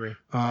similar. I agree.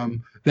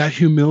 That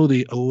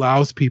humility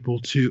allows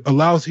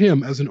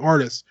him as an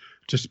artist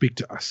to speak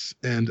to us.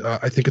 And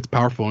I think it's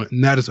powerful,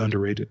 and that is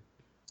underrated.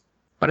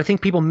 But I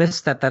think people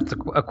miss that. That's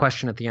a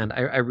question at the end.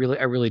 I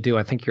really do.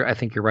 I think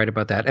you're right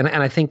about that. And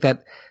I think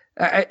that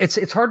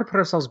it's hard to put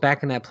ourselves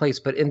back in that place.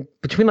 But in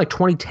between like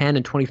 2010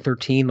 and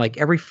 2013, like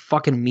every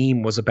fucking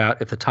meme was about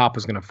if the top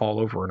was going to fall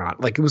over or not.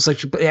 Like it was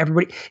like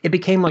everybody. It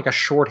became like a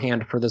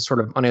shorthand for this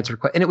sort of unanswered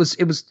question. And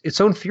it's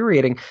so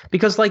infuriating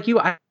because like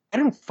I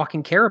didn't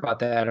fucking care about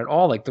that at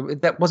all. Like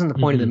that wasn't the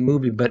point of the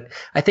movie, but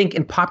I think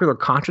in popular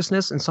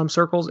consciousness in some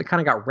circles, it kind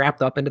of got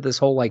wrapped up into this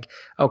whole like,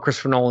 oh,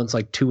 Christopher Nolan's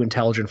like too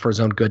intelligent for his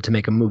own good to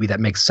make a movie that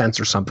makes sense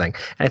or something.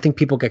 And I think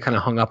people get kind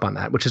of hung up on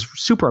that, which is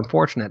super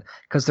unfortunate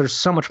because there's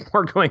so much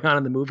more going on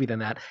in the movie than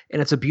that.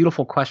 And it's a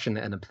beautiful question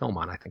to end the film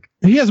on, I think.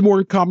 He has more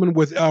in common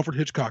with Alfred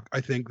Hitchcock,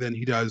 I think, than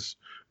he does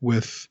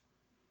with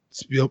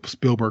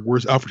Spielberg,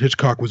 whereas Alfred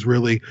Hitchcock was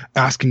really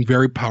asking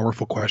very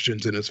powerful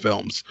questions in his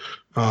films.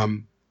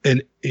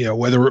 And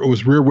whether it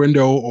was Rear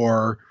Window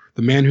or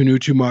The Man Who Knew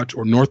Too Much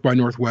or North by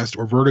Northwest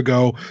or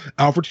Vertigo,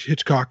 Alfred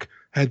Hitchcock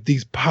had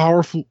these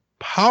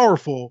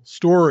powerful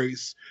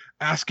stories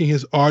asking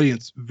his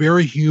audience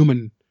very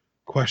human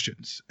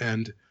questions.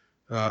 And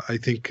I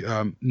think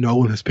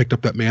Nolan has picked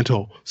up that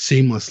mantle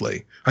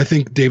seamlessly. I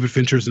think David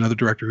Fincher is another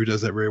director who does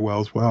that very well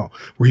as well,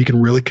 where he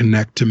can really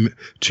connect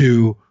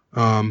to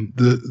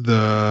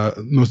the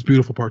most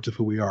beautiful parts of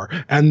who we are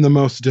and the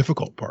most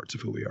difficult parts of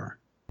who we are.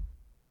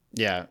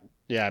 Yeah.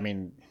 Yeah, I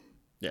mean,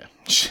 yeah,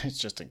 it's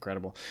just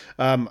incredible.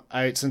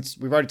 Since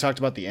we've already talked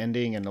about the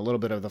ending and a little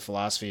bit of the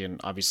philosophy,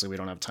 and obviously we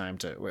don't have time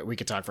we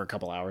could talk for a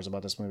couple hours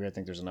about this movie. I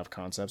think there's enough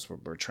concepts.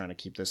 We're trying to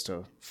keep this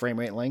to frame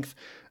rate length.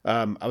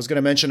 I was going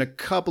to mention a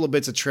couple of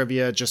bits of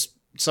trivia, just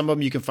some of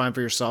them you can find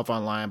for yourself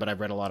online, but I've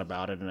read a lot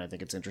about it and I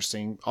think it's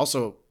interesting.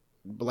 Also,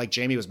 like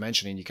Jamie was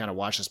mentioning, you kind of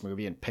watch this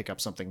movie and pick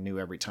up something new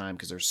every time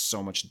because there's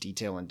so much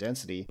detail and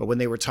density. But when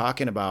they were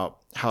talking about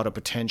how to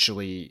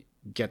potentially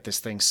get this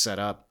thing set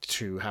up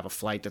to have a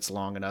flight that's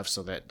long enough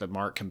so that the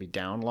mark can be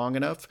down long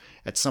enough,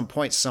 at some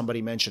point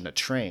somebody mentioned a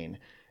train,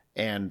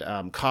 and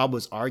Cobb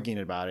was arguing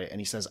about it,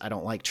 and he says, I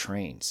don't like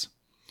trains.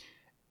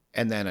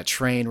 And then a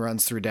train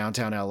runs through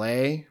downtown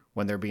LA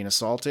when they're being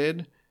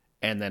assaulted,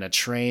 and then a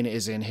train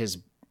is in his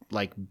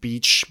like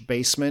beach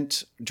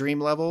basement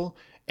dream level,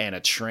 and a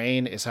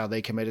train is how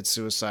they committed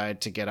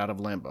suicide to get out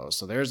of limbo.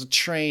 So there's a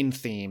train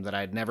theme that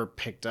I'd never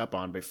picked up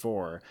on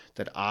before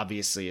that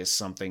obviously is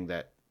something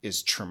that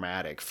is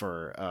traumatic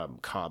for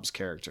Cobb's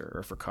character,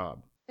 or for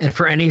Cobb. And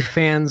for any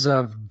fans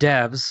of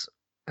devs,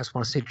 I just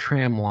want to say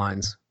tram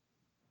lines.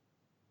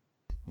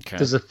 Okay.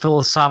 There's a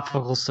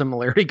philosophical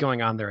similarity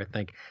going on there, I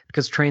think,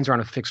 because trains are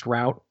on a fixed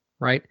route,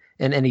 right?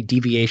 And any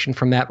deviation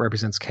from that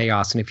represents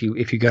chaos. And if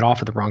you get off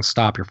at the wrong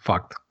stop, you're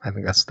fucked. I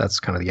think that's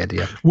kind of the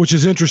idea. Which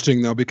is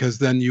interesting, though, because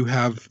then you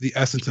have the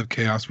essence of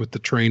chaos with the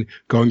train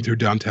going through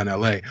downtown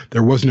LA.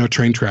 There was no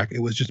train track.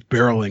 It was just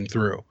barreling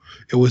through.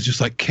 It was just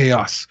like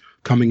chaos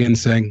coming in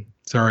saying,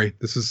 sorry,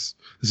 this is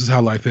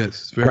how life is.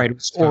 It's very right.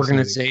 It's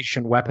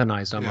organization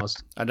weaponized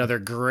almost. Yeah. Another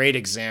great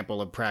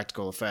example of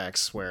practical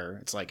effects where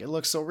it's like, it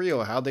looks so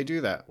real. How'd they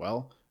do that?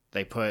 Well,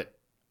 they put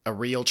a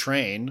real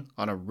train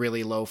on a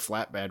really low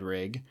flatbed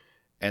rig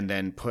and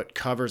then put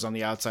covers on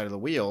the outside of the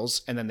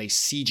wheels, and then they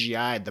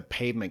CGI'd the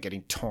pavement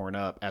getting torn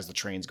up as the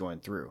train's going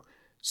through.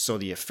 So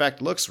the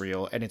effect looks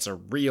real, and it's a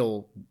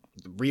real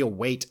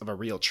weight of a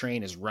real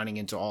train is running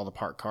into all the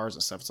parked cars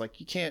and stuff. It's like,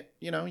 you can't,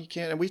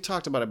 and we've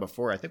talked about it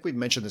before. I think we've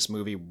mentioned this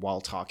movie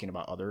while talking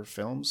about other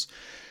films.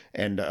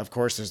 And of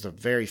course, there's the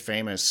very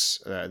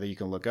famous, that you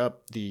can look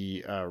up,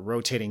 the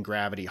rotating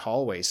gravity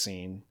hallway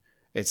scene.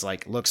 It's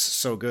like, looks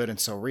so good and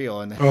so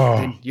real. And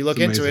then you look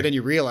into it and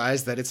you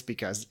realize that it's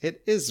because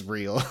it is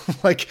real.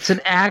 Like, it's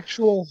an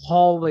actual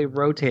hallway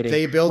rotating.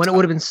 They built, when it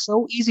would have been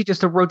so easy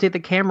just to rotate the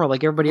camera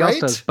like everybody else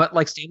does. But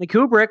like Stanley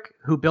Kubrick,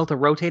 who built a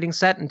rotating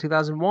set in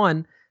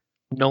 2001,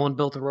 Nolan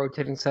built a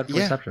rotating set for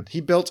Inception.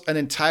 He built an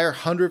entire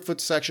 100-foot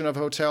section of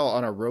hotel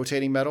on a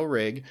rotating metal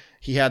rig.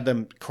 He had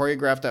them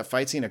choreograph that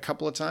fight scene a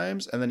couple of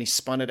times, and then he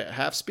spun it at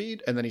half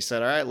speed, and then he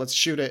said, all right, let's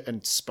shoot it,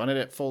 and spun it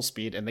at full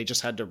speed, and they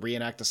just had to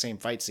reenact the same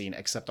fight scene,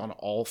 except on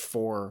all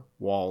four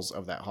walls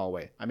of that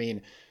hallway. I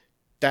mean,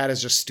 that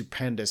is just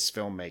stupendous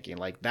filmmaking.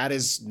 Like, that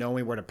is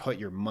knowing where to put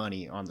your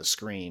money on the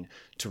screen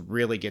to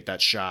really get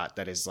that shot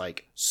that is,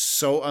 like,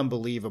 so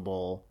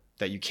unbelievable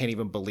that you can't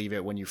even believe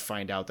it when you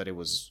find out that it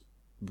was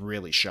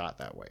really shot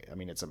that way. I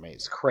mean, it's amazing.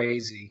 It's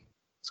crazy.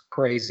 It's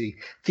crazy.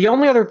 The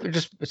only other,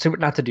 just so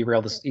not to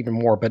derail this even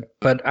more, but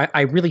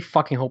I really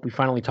fucking hope we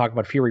finally talk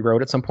about Fury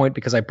Road at some point,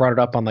 because I brought it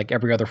up on like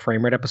every other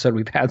Frame Rate episode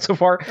we've had so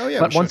far. Oh, yeah,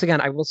 but once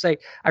again, I will say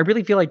I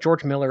really feel like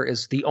George Miller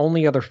is the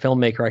only other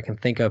filmmaker I can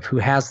think of who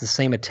has the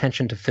same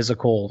attention to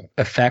physical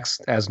effects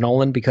as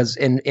Nolan, because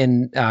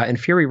in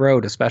Fury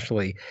Road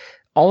especially,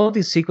 all of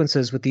these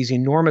sequences with these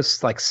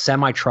enormous like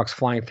semi trucks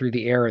flying through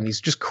the air and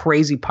these just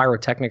crazy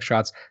pyrotechnic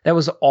shots, that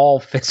was all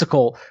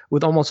physical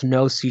with almost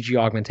no CG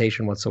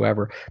augmentation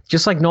whatsoever.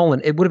 Just like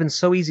Nolan, it would have been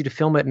so easy to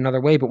film it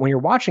another way, but when you're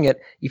watching it,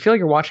 you feel like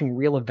you're watching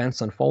real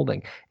events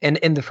unfolding. And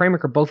in the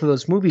framework of both of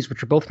those movies,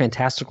 which are both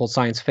fantastical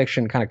science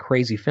fiction kind of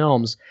crazy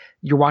films,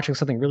 you're watching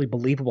something really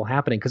believable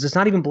happening, because it's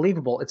not even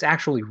believable, it's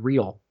actually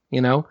real,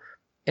 you know?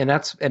 And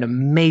that's an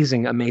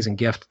amazing, amazing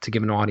gift to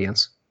give an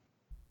audience.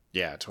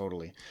 Yeah,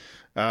 totally.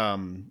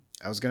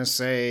 I was going to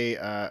say,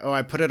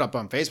 I put it up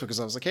on Facebook because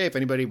I was like, hey, if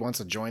anybody wants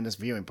to join this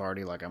viewing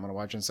party, like I'm going to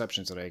watch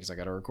Inception today because I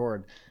got to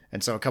record.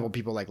 And so a couple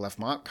people like left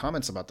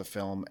comments about the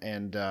film.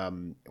 And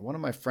one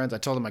of my friends, I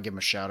told him I'd give him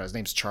a shout out. His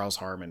name's Charles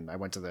Harmon. I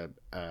went to the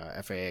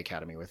FAA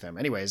Academy with him.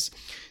 Anyways,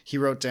 he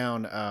wrote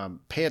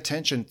down, pay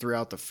attention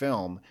throughout the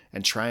film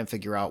and try and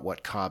figure out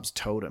what Cobb's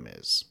totem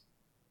is.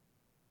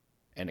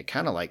 And it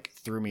kind of like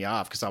threw me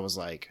off because I was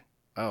like,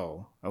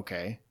 oh,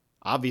 okay.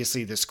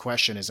 Obviously, this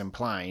question is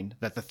implying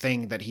that the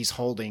thing that he's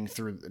holding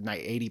through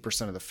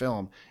 80% of the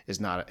film is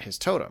not his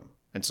totem.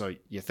 And so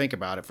you think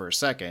about it for a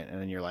second, and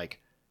then you're like,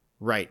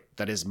 right,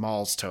 that is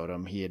Maul's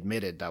totem. He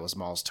admitted that was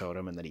Maul's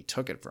totem, and then he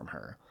took it from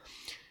her.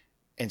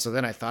 And so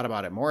then I thought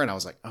about it more, and I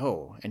was like,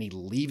 oh, and he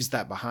leaves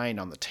that behind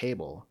on the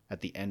table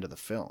at the end of the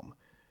film.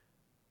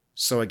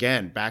 So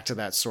again, back to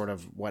that sort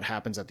of what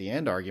happens at the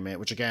end argument,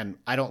 which again,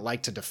 I don't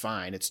like to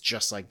define. It's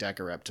just like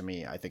Decker to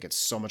me. I think it's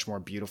so much more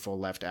beautiful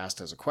left asked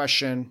as a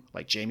question.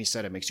 Like Jamie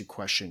said, it makes you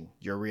question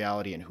your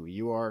reality and who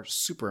you are.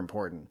 Super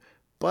important.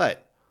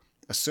 But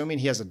assuming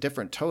he has a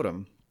different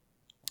totem,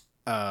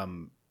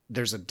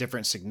 there's a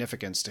different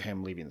significance to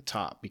him leaving the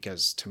top,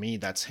 because to me,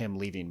 that's him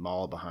leaving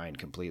Maul behind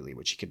completely,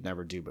 which he could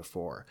never do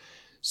before.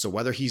 So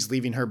whether he's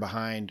leaving her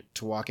behind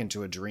to walk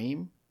into a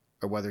dream,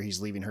 or whether he's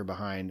leaving her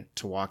behind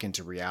to walk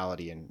into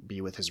reality and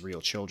be with his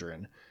real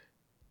children,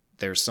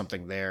 there's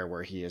something there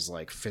where he is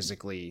like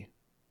physically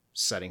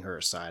setting her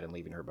aside and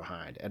leaving her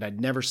behind. And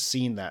I'd never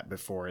seen that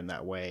before in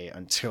that way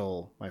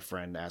until my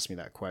friend asked me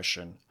that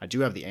question. I do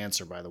have the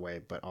answer, by the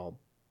way, but I'll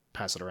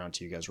pass it around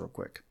to you guys real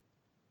quick.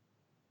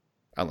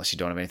 Unless you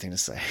don't have anything to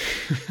say.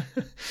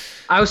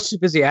 I was too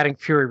busy adding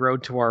Fury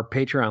Road to our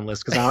Patreon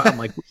list because I'm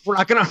like,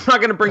 I'm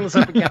not gonna bring this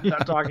up again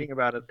without talking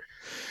about it.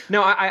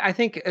 No, I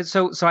think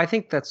so. So I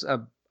think that's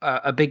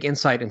a big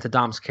insight into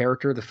Dom's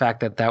character, the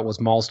fact that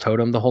was Maul's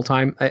totem the whole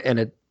time, and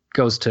it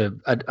goes to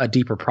a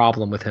deeper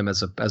problem with him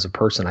as a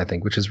person, I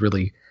think, which is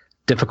really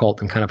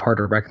difficult and kind of hard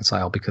to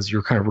reconcile, because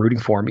you're kind of rooting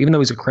for him, even though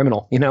he's a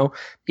criminal, you know,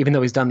 even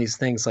though he's done these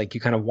things, like you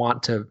kind of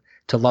want to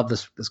love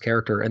this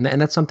character, and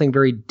that's something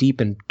very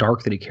deep and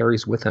dark that he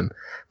carries with him.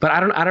 But I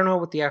don't know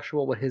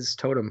what his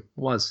totem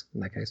was in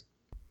that case.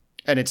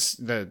 And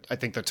I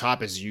think the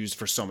top is used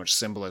for so much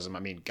symbolism. I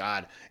mean,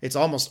 God, it's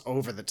almost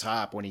over the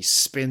top when he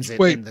spins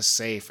it in the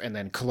safe and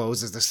then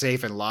closes the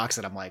safe and locks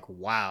it. I'm like,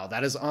 wow,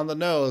 that is on the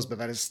nose, but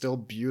that is still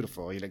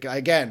beautiful. You know,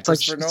 again, it's like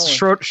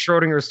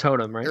Schrodinger's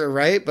totem, right?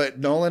 Right, but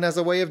Nolan has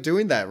a way of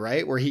doing that,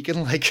 right? Where he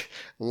can like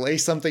lay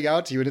something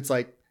out to you, and it's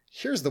like,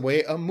 here's the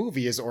way a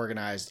movie is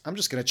organized. I'm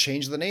just going to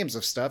change the names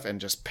of stuff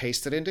and just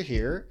paste it into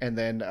here. And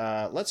then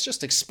let's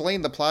just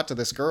explain the plot to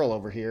this girl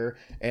over here.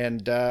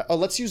 And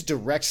let's use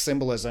direct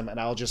symbolism, and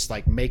I'll just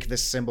like make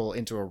this symbol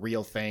into a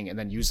real thing and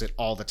then use it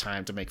all the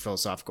time to make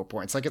philosophical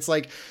points. Like, it's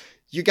like,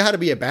 you got to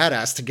be a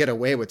badass to get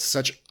away with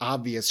such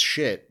obvious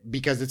shit,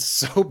 because it's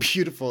so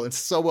beautiful and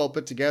so well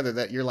put together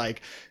that you're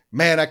like,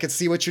 man, I can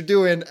see what you're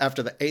doing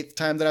after the 8th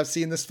time that I've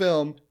seen this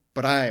film.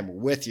 But I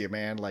am with you,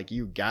 man. Like,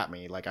 you got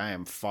me. Like, I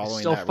am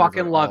following that river all the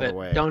way. Still fucking love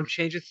it. Don't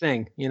change a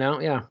thing, you know?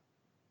 Yeah.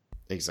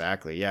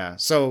 Exactly, yeah.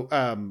 So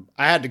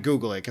I had to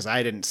Google it because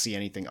I didn't see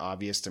anything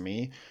obvious to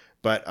me.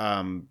 But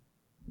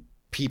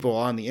people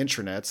on the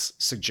intranets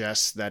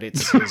suggest that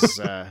it's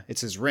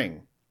his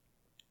ring.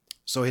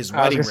 So his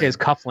wedding ring. I was going to say his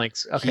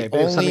cufflinks. Okay,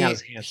 but something on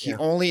his hands. He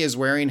only is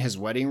wearing his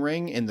wedding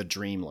ring in the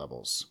dream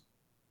levels.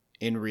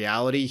 In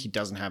reality, he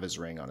doesn't have his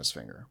ring on his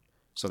finger.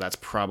 So that's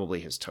probably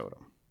his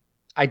totem.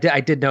 I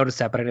did notice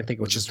that, but I didn't think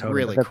it was just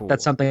really cool.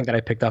 That's something that I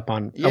picked up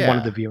on one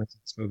of the viewings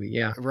of this movie.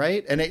 Yeah.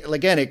 Right. And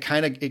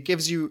it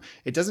gives you,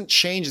 it doesn't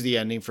change the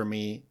ending for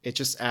me. It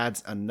just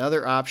adds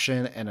another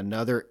option and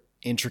another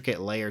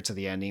intricate layer to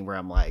the ending where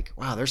I'm like,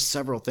 wow, there's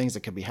several things that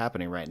could be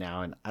happening right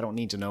now. And I don't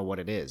need to know what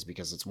it is,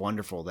 because it's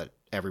wonderful that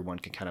everyone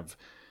can kind of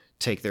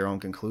take their own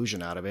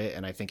conclusion out of it.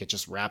 And I think it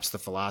just wraps the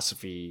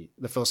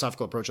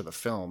philosophical approach of the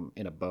film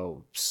in a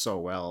bow so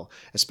well,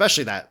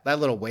 especially that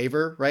little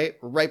waver,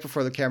 right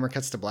before the camera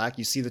cuts to black,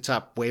 you see the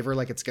top waver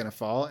like it's going to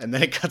fall, and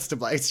then it cuts to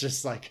black. It's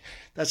just like,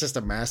 that's just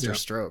a master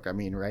stroke. I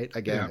mean, right.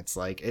 Again, it's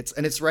like,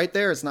 it's right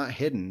there. It's not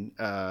hidden.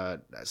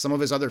 Some of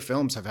his other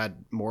films have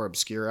had more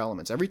obscure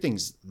elements.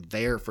 Everything's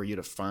there for you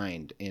to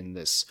find in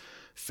this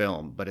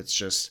film, but it's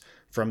just,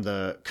 from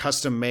the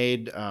custom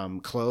made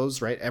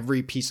clothes, right?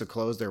 Every piece of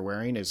clothes they're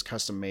wearing is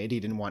custom made. He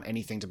didn't want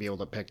anything to be able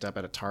to picked up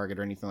at a Target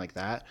or anything like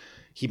that.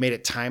 He made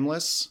it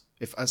timeless.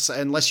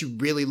 Unless you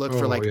really look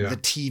for the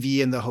TV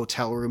in the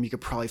hotel room, you could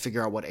probably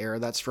figure out what era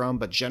that's from.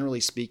 But generally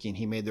speaking,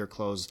 he made their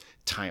clothes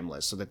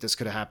timeless, so that this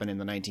could have happened in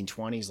the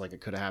 1920s, like it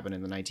could have happened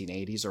in the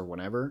 1980s or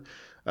whenever.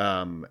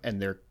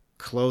 And their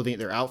clothing,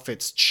 their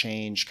outfits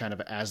change kind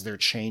of as they're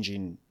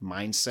changing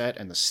mindset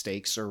and the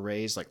stakes are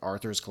raised. Like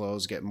Arthur's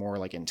clothes get more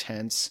like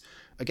intense.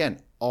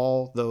 Again,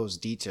 all those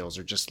details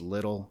are just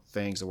little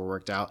things that were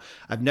worked out.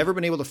 I've never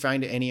been able to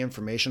find any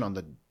information on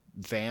the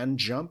van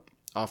jump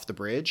off the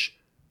bridge,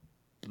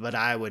 but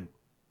I would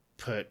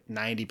put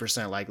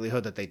 90%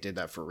 likelihood that they did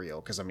that for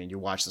real. Because, I mean, you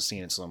watch the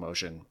scene in slow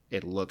motion,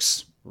 it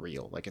looks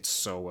real. Like, it's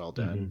so well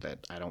done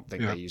that I don't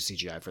think they use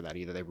CGI for that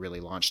either. They really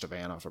launched a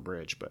van off a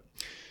bridge. But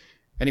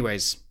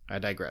anyways, I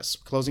digress.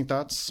 Closing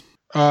thoughts?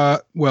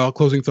 Well,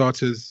 closing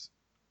thoughts is,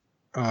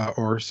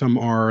 or some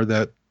are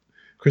that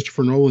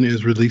Christopher Nolan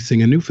is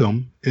releasing a new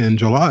film in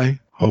July,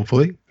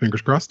 hopefully,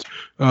 fingers crossed,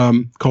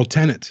 called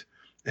Tenet.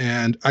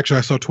 And actually,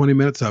 I saw 20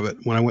 minutes of it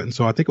when I went and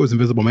saw, I think it was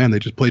Invisible Man. They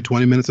just played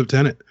 20 minutes of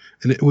Tenet,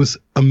 and it was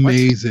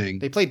amazing.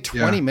 What? They played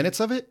 20 minutes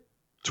of it?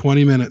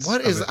 20 minutes.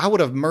 What is, I would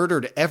have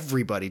murdered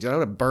everybody. Dude, I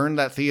would have burned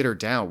that theater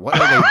down. What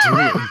are they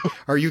doing?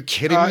 Are you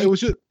kidding me? It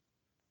was just,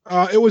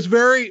 it was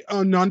very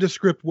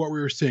nondescript what we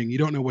were seeing. You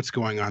don't know what's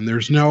going on.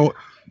 There's no,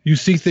 you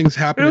see things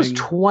happening. It was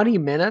 20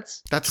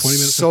 minutes? That's 20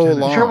 minutes so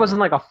long. I'm sure it wasn't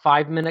like a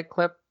 5-minute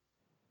clip.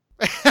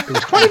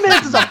 20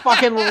 minutes is a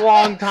fucking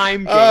long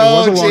time.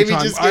 Oh, it was a long Jamie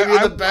time. just gave me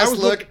the best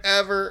look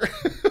ever.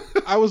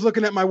 I was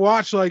looking at my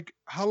watch like,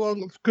 how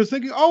long? Because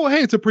thinking, oh,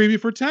 hey, it's a preview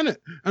for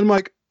Tenet. I'm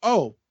like,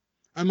 oh,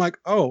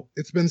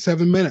 it's been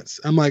 7 minutes.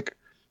 I'm like,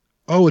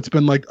 oh, it's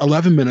been like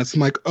 11 minutes. I'm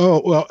like,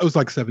 oh, well, it was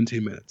like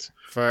 17 minutes.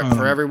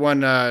 For everyone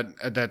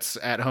that's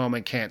at home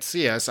and can't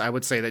see us, I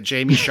would say that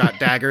Jamie shot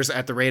daggers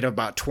at the rate of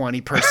about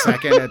 20 per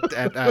second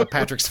at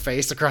Patrick's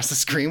face across the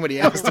screen when he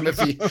asked him if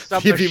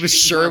he was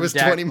sure it was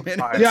 20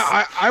 minutes.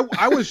 Yeah,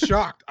 I was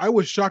shocked. I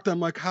was shocked.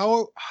 I'm like,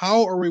 how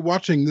are we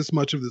watching this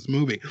much of this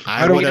movie?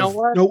 I don't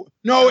know.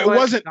 No, it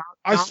wasn't.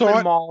 I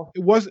saw it.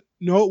 It wasn't.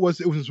 No, it was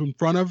in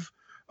front of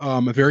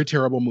a very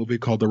terrible movie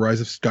called The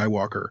Rise of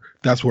Skywalker.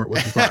 That's where it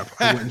was in front of.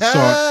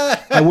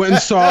 I went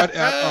and saw it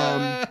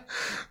at.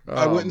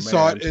 I went and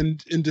saw it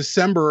in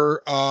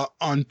December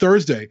on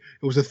Thursday.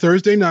 It was a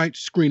Thursday night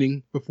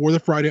screening before the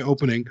Friday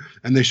opening,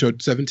 and they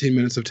showed 17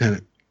 minutes of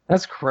Tenet.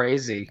 That's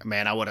crazy.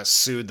 Man, I would have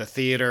sued the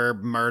theater,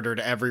 murdered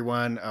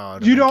everyone. Oh,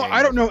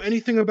 I don't know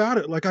anything about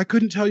it. Like, I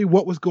couldn't tell you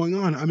what was going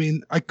on. I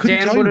mean, I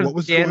couldn't tell you what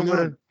was going on. Dan would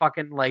have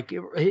fucking like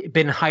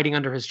been hiding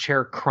under his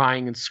chair,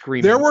 crying and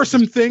screaming. There were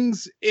some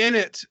things in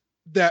it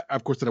that,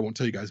 of course, that I won't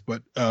tell you guys,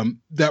 but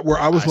that where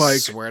I was like,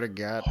 swear to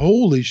God,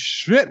 holy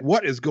shit,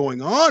 what is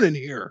going on in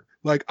here?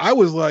 Like, I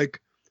was like,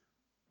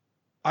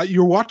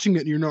 you're watching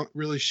it and you're not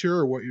really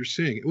sure what you're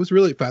seeing. It was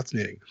really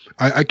fascinating.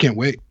 I can't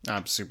wait.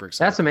 I'm super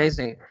excited. That's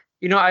amazing.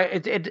 You know,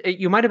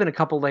 you might have been a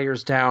couple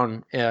layers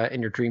down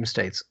in your dream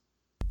states.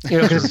 You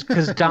know,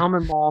 because Dom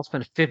and Maul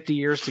spent 50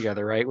 years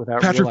together, right?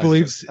 Without Patrick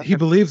believes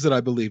that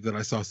I believe that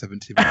I saw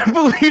 17 minutes. I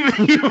believe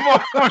in you.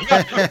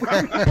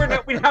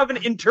 We have an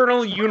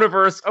internal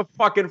universe of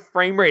fucking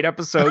frame rate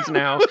episodes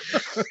now.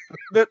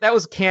 That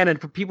was canon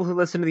for people who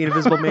listen to the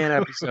Invisible Man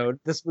episode.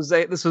 This was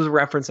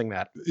referencing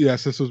that.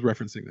 Yes, this was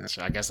referencing that.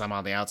 So I guess I'm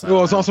on the outside.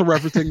 Well, it's also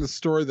referencing the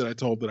story that I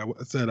told that I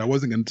said I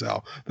wasn't going to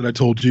tell. That I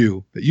told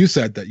you that you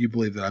said that you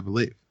believe that I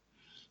believe.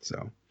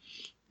 So.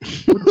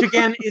 Which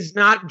again is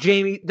not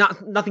Jamie.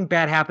 Nothing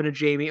bad happened to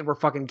Jamie, and we're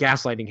fucking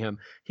gaslighting him.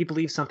 He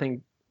believes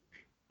something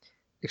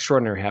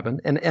extraordinary happened,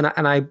 and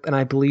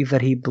I believe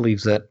that he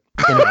believes it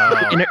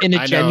in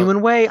a genuine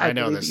way. I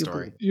know this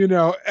story. You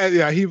know,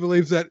 he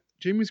believes that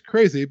Jamie's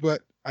crazy, but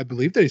I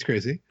believe that he's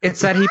crazy.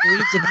 It's that he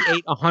believes that he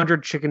ate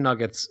 100 chicken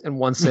nuggets in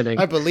one sitting.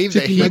 I believe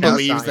that he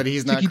believes that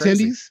he's not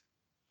crazy.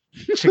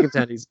 Chicken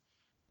tendies,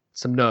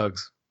 some nugs.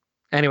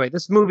 Anyway,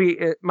 this movie.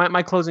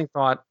 My closing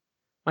thought.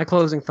 My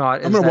closing thought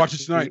is I'm going to watch it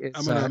tonight.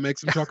 I'm going to make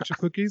some chocolate chip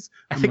cookies.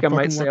 I think I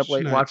might stay up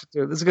late and watch it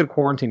too. This is a good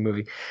quarantine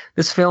movie.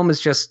 This film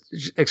is just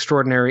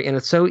extraordinary, and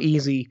it's so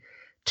easy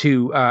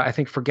to, I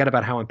think, forget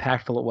about how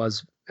impactful it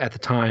was at the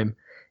time,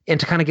 and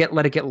to kind of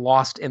let it get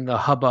lost in the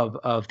hubbub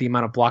of the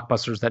amount of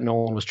blockbusters that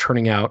Nolan was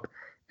churning out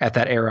at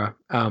that era.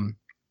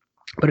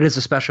 But it is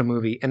a special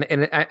movie,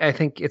 and I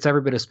think it's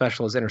every bit as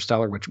special as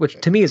Interstellar, which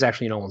to me is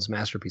actually Nolan's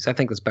masterpiece. I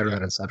think it's better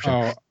than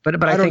Inception.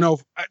 But I don't know.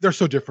 They're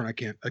so different. I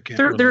can't.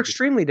 They're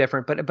extremely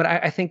different. But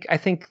I think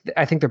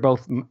they're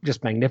both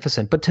just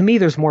magnificent. But to me,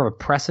 there's more of a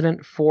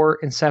precedent for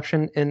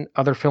Inception in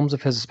other films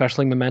of his,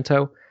 especially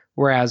Memento,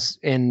 Whereas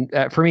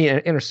for me,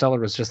 Interstellar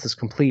was just this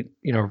complete,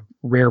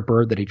 rare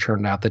bird that he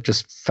churned out that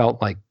just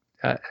felt like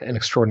an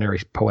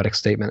extraordinary poetic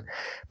statement.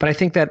 But I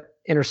think that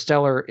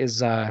Interstellar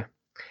is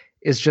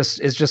just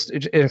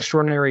an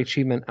extraordinary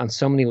achievement on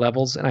so many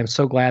levels, and I'm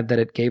so glad that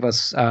it gave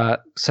us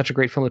such a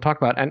great film to talk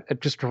about. And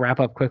just to wrap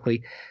up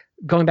quickly,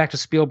 going back to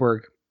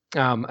Spielberg,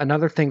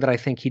 another thing that I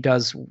think he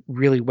does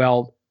really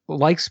well,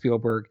 like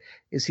Spielberg,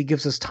 is he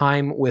gives us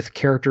time with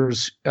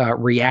characters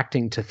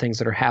reacting to things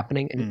that are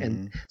happening,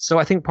 and so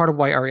I think part of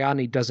why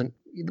Ariadne doesn't,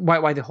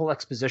 why the whole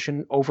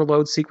exposition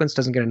overload sequence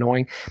doesn't get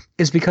annoying,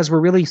 is because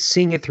we're really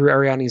seeing it through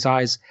Ariadne's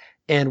eyes,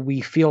 and we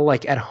feel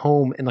like at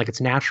home and like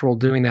it's natural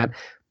doing that.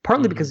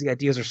 Partly because the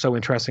ideas are so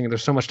interesting and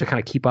there's so much to kind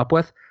of keep up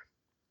with,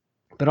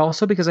 but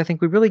also because I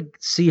think we really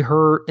see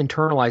her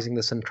internalizing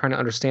this and trying to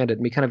understand it.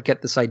 And we kind of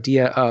get this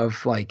idea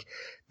of like,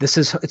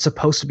 it's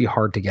supposed to be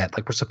hard to get.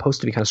 Like, we're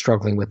supposed to be kind of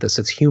struggling with this.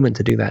 It's human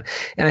to do that.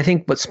 And I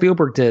think what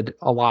Spielberg did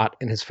a lot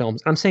in his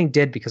films, and I'm saying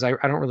did because I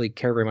don't really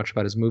care very much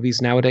about his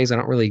movies nowadays. I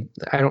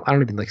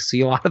don't even like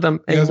see a lot of them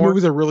anymore. His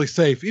movies are really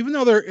safe, even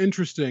though they're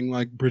interesting,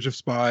 like Bridge of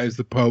Spies,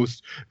 The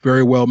Post,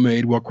 very well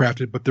made, well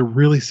crafted, but they're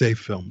really safe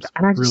films.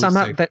 And I'm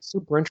not that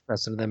super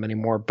interested in them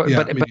anymore. But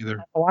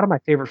a lot of my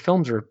favorite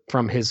films are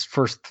from his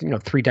first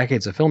 3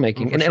 decades of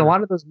filmmaking. And a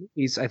lot of those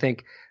movies, I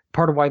think,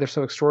 part of why they're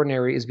so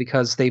extraordinary is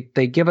because they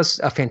give us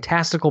a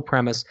fantastical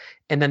premise,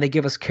 and then they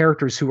give us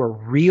characters who are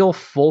real,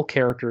 full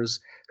characters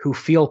who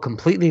feel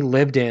completely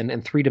lived in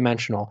and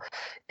three-dimensional.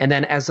 And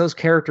then as those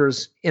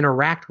characters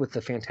interact with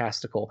the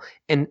fantastical,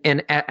 and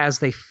as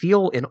they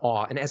feel in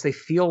awe and as they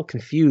feel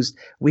confused,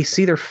 we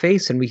see their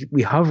face and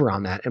we hover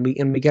on that, and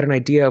we get an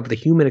idea of the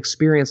human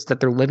experience that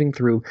they're living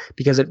through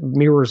because it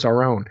mirrors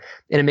our own,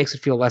 and it makes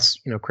it feel less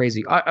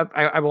crazy.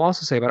 I will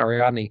also say about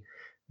Ariadne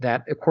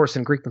that, of course,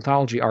 in Greek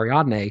mythology,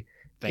 Ariadne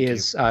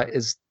is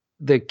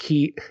the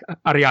key.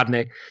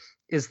 Ariadne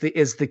is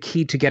the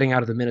key to getting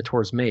out of the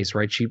Minotaur's maze,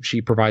 right?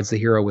 She provides the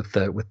hero with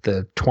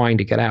the twine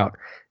to get out.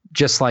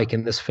 Just like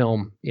in this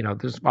film,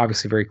 there's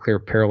obviously very clear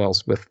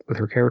parallels with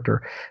her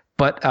character.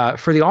 But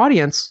for the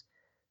audience,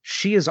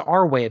 she is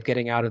our way of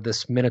getting out of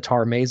this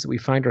Minotaur maze that we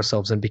find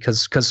ourselves in,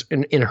 because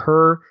in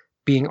her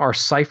being our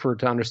cipher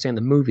to understand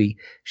the movie,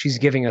 she's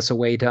giving us a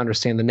way to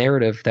understand the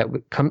narrative that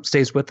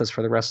stays with us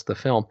for the rest of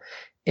the film.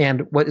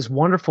 And what is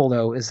wonderful,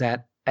 though, is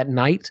that at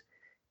night,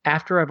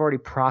 after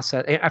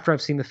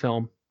I've seen the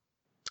film,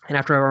 and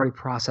after I've already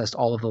processed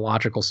all of the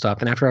logical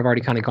stuff, and after I've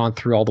already kind of gone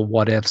through all the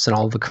what ifs and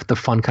all the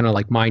fun kind of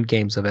like mind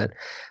games of it,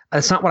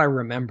 that's not what I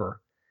remember.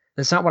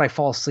 That's not what I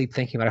fall asleep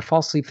thinking about. I fall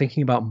asleep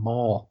thinking about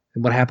Maul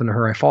and what happened to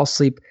her. I fall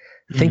asleep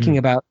thinking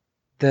about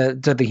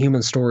the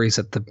human stories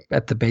at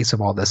the base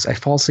of all this. I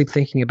fall asleep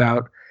thinking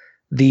about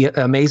the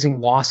amazing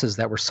losses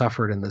that were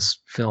suffered in this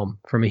film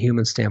from a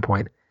human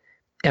standpoint.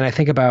 And I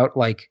think about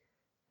like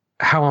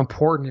how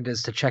important it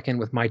is to check in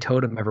with my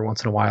totem every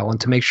once in a while,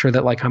 and to make sure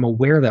that like I'm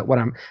aware that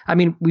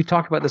we've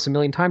talked about this a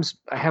million times.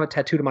 I have a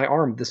tattoo to my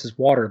arm. This is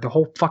water. The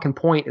whole fucking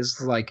point is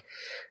like,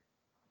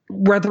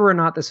 whether or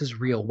not this is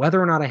real,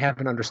 whether or not I have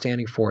an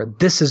understanding for it,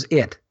 this is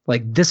it.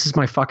 Like, this is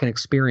my fucking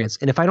experience.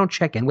 And if I don't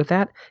check in with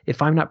that,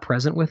 if I'm not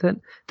present with it,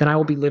 then I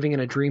will be living in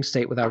a dream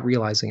state without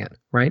realizing it.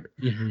 Right.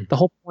 The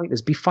whole point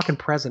is be fucking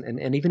present.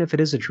 And even if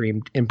it is a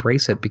dream,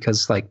 embrace it,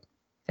 because like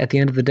at the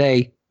end of the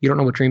day, you don't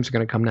know what dreams are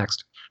going to come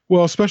next.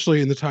 Well,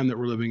 especially in the time that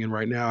we're living in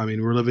right now. I mean,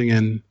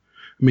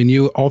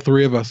 all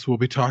three of us will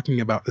be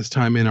talking about this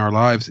time in our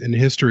lives in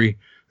history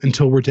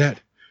until we're dead.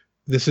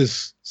 This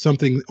is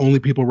something only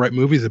people write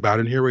movies about,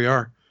 and here we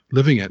are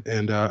living it.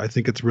 And I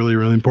think it's really,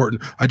 really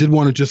important.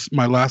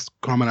 My last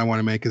comment I want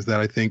to make is that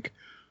I think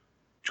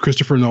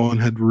Christopher Nolan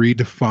had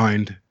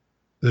redefined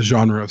the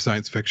genre of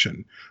science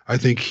fiction. I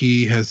think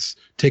he has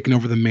taken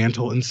over the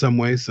mantle in some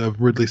ways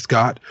of Ridley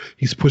Scott.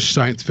 He's pushed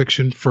science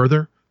fiction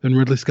further than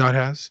Ridley Scott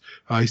has.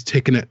 He's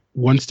taken it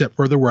one step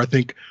further, where I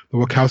think the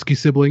Wachowski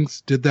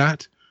siblings did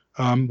that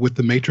with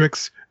The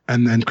Matrix.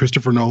 And then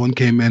Christopher Nolan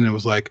came in and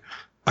was like,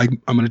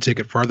 I'm going to take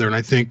it further. And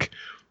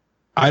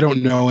I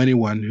don't know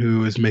anyone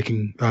who is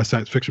making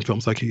science fiction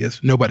films like he is.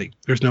 Nobody.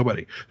 There's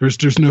nobody.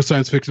 There's no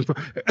science fiction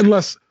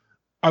unless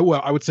I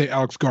would say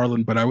Alex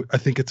Garland, but I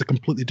think it's a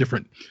completely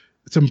different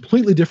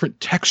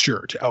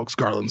texture to Alex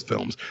Garland's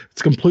films.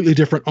 It's a completely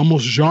different,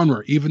 almost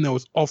genre, even though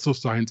it's also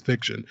science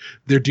fiction.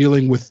 They're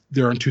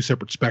on two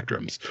separate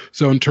spectrums.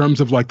 So in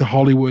terms of like the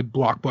Hollywood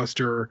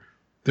blockbuster,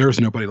 there's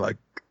nobody like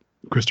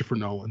Christopher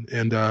Nolan.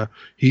 And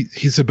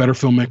he's a better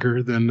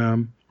filmmaker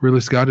than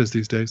Ridley Scott is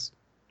these days.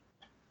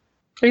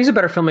 He's a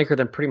better filmmaker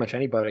than pretty much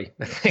anybody,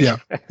 I think.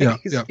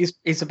 Yeah.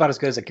 He's about as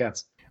good as it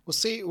gets.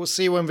 We'll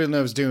see when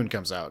Villeneuve's Dune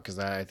comes out, because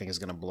I think is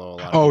going to blow a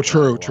lot. Oh,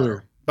 true.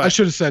 But I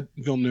should have said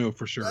Villeneuve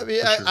for sure. I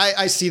mean,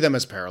 I see them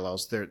as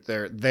parallels.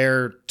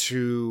 They're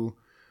two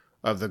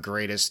of the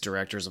greatest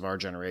directors of our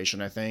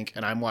generation, I think.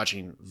 And I'm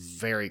watching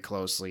very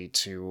closely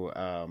to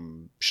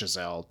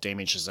Chazelle.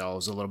 Damien Chazelle,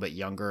 who's a little bit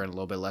younger and a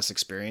little bit less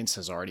experienced,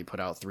 has already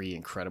put out 3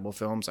 incredible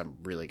films. I'm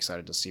really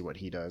excited to see what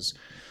he does.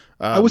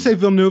 I would say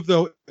Villeneuve,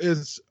 though,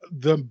 is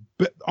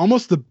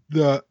almost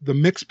the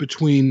mix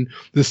between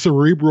the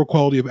cerebral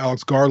quality of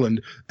Alex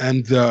Garland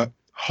and the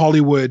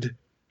Hollywood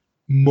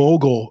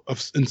mogul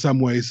in some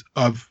ways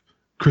of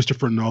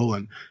Christopher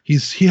Nolan.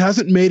 He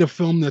hasn't made a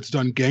film that's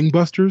done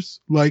gangbusters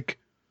like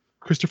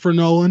Christopher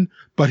Nolan,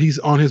 but he's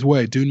on his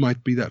way. Dune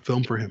might be that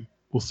film for him.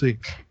 We'll see.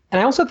 And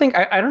I also think,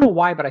 I don't know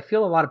why, but I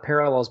feel a lot of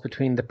parallels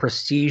between The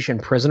Prestige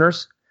and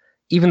Prisoners,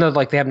 even though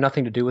like they have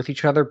nothing to do with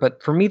each other.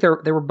 But for me, they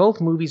were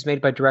both movies made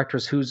by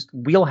directors whose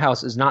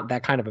wheelhouse is not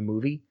that kind of a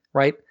movie,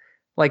 right?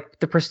 Like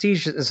The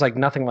Prestige is like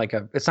nothing like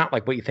it's not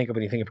like what you think of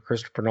when you think of a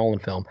Christopher Nolan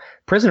film.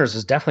 Prisoners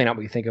is definitely not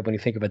what you think of when you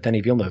think of a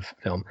Denis Villeneuve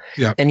film.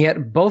 Yeah. And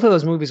yet both of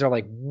those movies are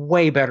like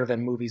way better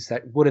than movies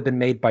that would have been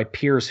made by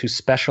peers who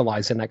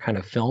specialize in that kind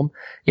of film.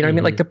 You know what I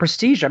mean? Like The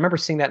Prestige, I remember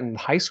seeing that in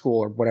high school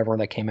or whatever when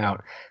that came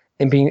out.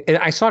 And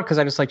I saw it because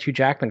I just liked Hugh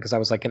Jackman because I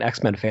was like an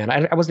X-Men fan.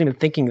 I wasn't even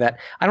thinking that.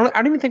 I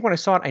don't even think when I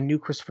saw it I knew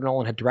Christopher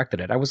Nolan had directed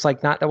it. I was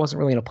like that wasn't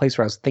really in a place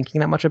where I was thinking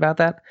that much about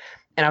that.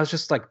 And I was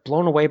just like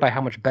blown away by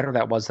how much better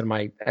that was than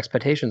my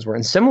expectations were.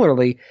 And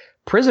similarly,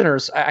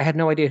 Prisoners, I had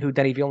no idea who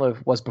Denis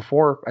Villeneuve was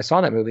before I saw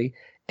that movie.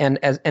 And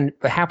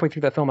halfway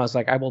through that film, I was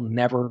like, I will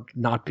never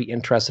not be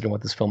interested in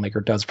what this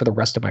filmmaker does for the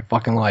rest of my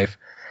fucking life.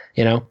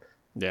 You know?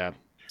 Yeah.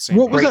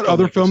 What was that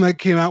other film that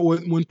came out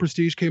when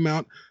Prestige came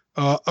out?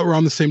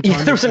 Around the same time.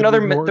 Yeah, there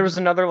was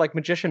another like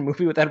magician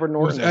movie with Edward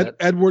Norton.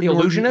 Edward The Norton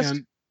Illusionist.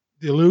 And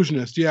The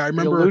Illusionist. Yeah, I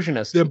remember. The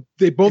Illusionist.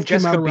 They both came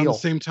Jessica out around Biel. the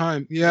same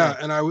time. Yeah,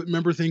 and I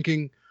remember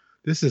thinking,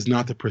 this is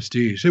not The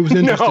Prestige. It was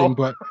interesting,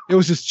 but it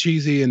was just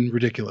cheesy and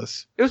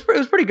ridiculous. It was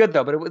pretty good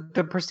though. But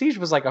The Prestige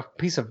was like a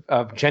piece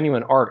of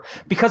genuine art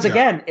because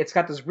again, it's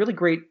got this really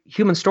great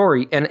human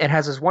story and it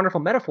has this wonderful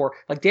metaphor,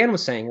 like Dan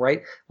was saying,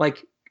 right?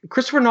 Like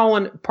Christopher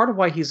Nolan, part of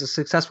why he's a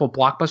successful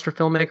blockbuster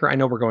filmmaker, I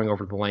know we're going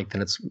over the length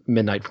and it's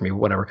midnight for me,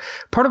 whatever.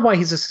 Part of why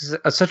he's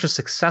such a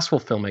successful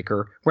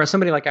filmmaker, whereas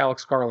somebody like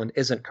Alex Garland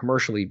isn't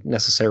commercially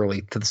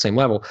necessarily to the same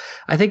level,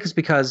 I think is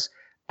because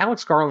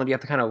Alex Garland, you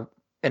have to kind of,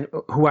 and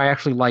who I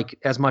actually like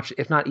as much,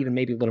 if not even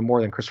maybe a little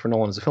more than Christopher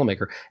Nolan as a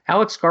filmmaker.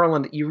 Alex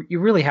Garland, you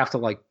really have to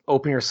like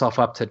open yourself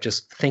up to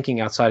just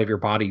thinking outside of your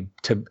body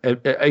to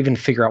even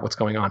figure out what's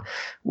going on.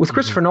 With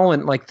Christopher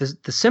Nolan, like the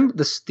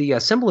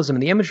symbolism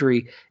and the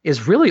imagery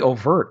is really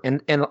overt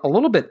and a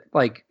little bit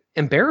like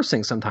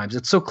embarrassing sometimes.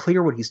 It's so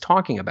clear what he's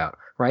talking about,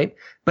 right?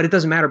 But it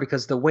doesn't matter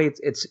because the way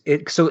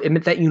so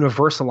that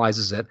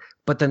universalizes it.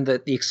 But then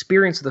the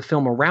experience of the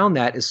film around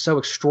that is so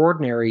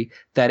extraordinary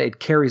that it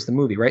carries the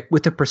movie, right?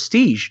 With The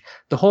Prestige,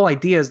 the whole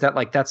idea is that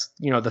like that's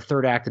the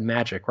third act in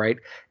magic, right?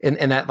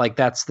 And that like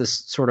that's this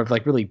sort of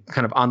like really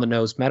kind of on the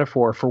nose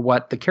metaphor for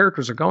what the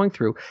characters are going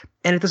through,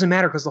 and it doesn't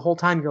matter because the whole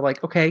time you're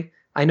like, okay,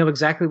 I know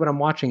exactly what I'm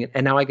watching,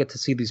 and now I get to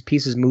see these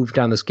pieces move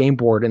down this game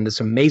board in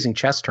this amazing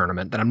chess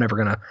tournament that I'm never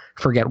gonna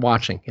forget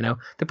watching.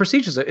 The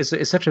Prestige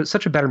is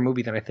such a better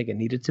movie than I think it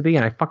needed to be,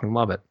 and I fucking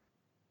love it.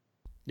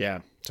 Yeah,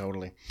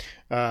 totally.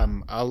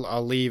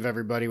 I'll leave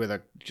everybody with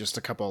just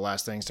a couple of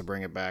last things to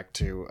bring it back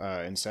to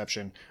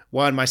Inception.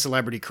 One, my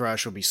celebrity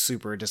crush will be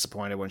super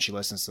disappointed when she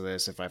listens to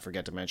this if I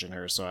forget to mention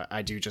her. So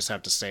I do just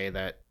have to say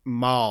that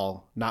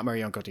Mal, not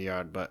Marion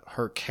Cotillard, but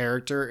her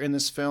character in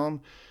this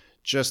film,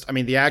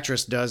 the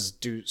actress does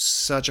do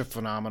such a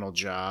phenomenal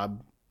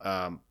job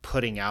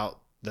putting out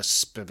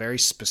the very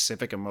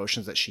specific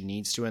emotions that she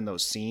needs to in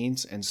those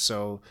scenes. And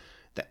so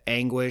the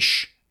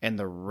anguish and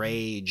the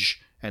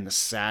rage and the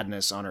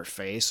sadness on her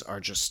face are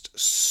just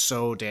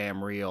so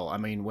damn real. I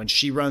mean, when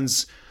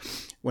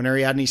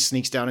Ariadne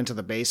sneaks down into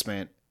the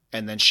basement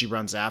and then she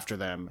runs after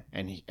them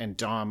and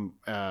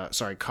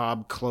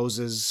Cobb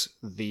closes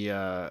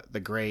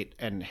the grate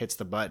and hits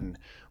the button.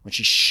 When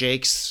she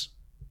shakes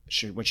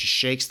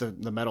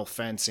the metal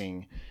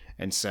fencing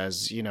and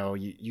says,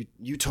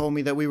 you told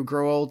me that we would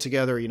grow old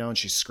together, and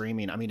she's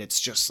screaming. I mean, it's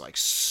just like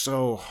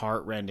so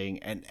heartrending.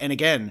 And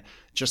again,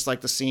 just like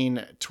the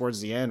scene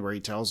towards the end where he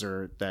tells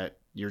her that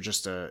you're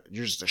just a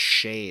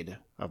shade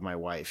of my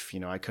wife.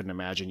 I couldn't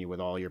imagine you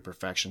with all your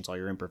perfections, all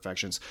your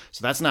imperfections.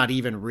 So that's not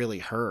even really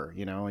her,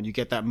 and you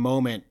get that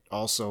moment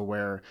also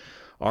where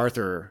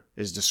Arthur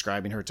is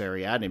describing her to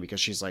Ariadne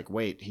because she's like,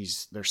 wait,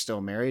 they're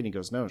still married? And he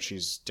goes, no,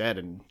 she's dead.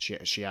 And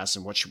she asks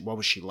him, what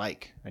was she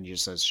like? And he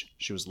just says,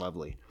 she was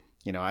lovely.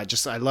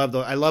 I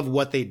love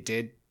what they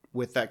did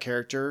with that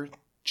character.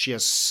 She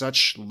has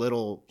such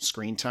little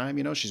screen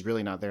time, she's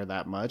really not there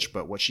that much,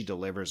 but what she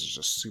delivers is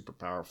just super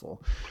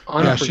powerful.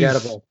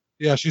 Unforgettable.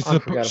 She's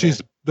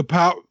the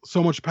power.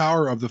 So much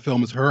power of the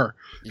film is her.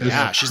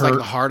 Yeah, she's like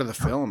the heart of the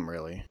film,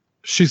 really.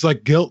 She's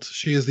like guilt.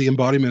 She is the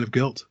embodiment of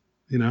guilt.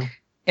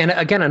 And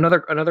again, another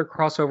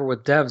crossover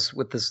with Devs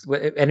with this.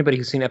 Anybody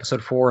who's seen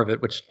episode 4 of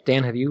it, which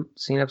Dan, have you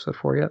seen episode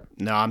 4 yet?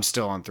 No, I'm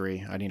still on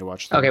 3. I need to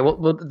watch 3. Okay,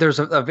 well, there's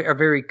a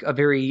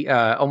very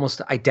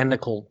almost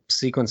identical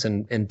sequence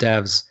in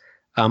Devs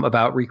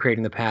about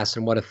recreating the past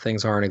and what if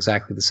things aren't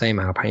exactly the same,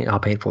 how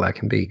painful that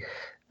can be.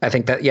 I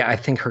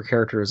think her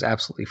character is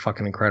absolutely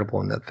fucking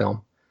incredible in that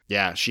film.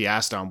 Yeah, she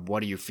asked him,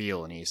 "What do you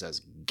feel?" and he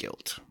says,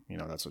 "Guilt."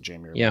 That's what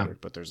Jamie remembered,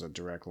 but there's a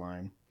direct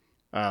line.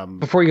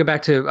 Before you go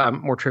back to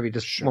more trivia,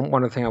 just Sure.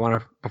 one other thing I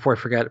want to, before I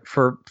forget,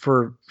 for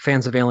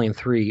fans of Alien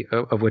 3,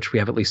 of which we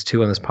have at least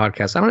 2 on this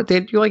podcast.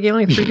 Do you like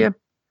Alien 3, Gabe?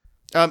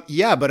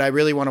 Yeah, but I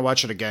really want to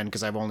watch it again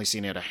because I've only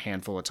seen it a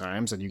handful of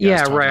times, and you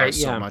guys talk about it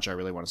so much. I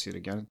really want to see it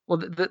again. Well,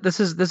 this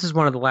is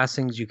one of the last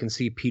things you can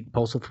see Pete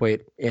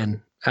Postlethwaite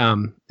in,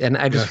 and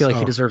I just feel like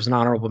he deserves an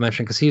honorable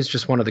mention because he's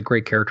just one of the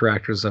great character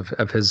actors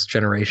of his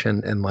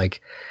generation, and like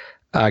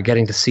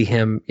getting to see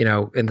him,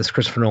 in this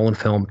Christopher Nolan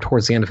film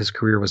towards the end of his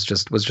career was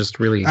just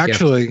really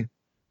actually.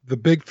 The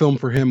big film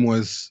for him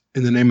was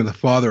In the Name of the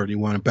Father, and he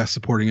won a Best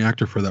Supporting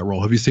Actor for that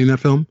role. Have you seen that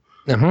film?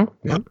 Yeah.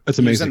 That's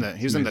amazing.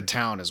 He was in The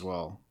Town as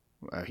well.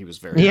 He was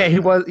very he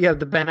was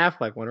the Ben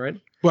Affleck one, right?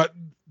 But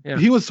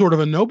he was sort of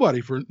a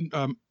nobody for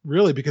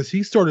really, because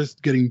he started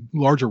getting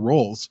larger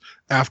roles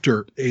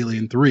after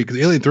Alien 3. Because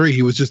Alien 3,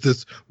 he was just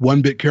this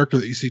one bit character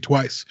that you see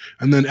twice,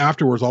 and then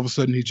afterwards, all of a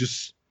sudden, he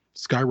just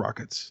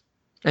skyrockets.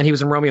 And he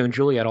was in Romeo and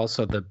Juliet,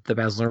 also the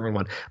Baz Luhrmann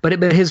one.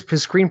 But his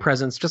screen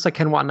presence, just like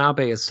Ken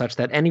Watanabe, is such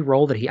that any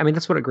role that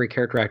that's what a great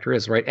character actor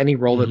is, right? Any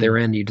role that they're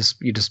in, you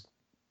just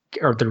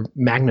or they're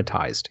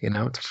magnetized.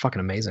 It's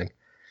fucking amazing.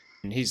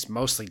 And he's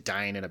mostly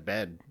dying in a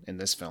bed in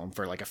this film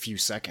for like a few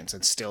seconds,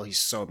 and still he's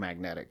so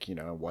magnetic.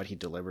 What he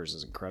delivers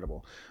is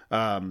incredible.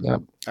 All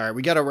right,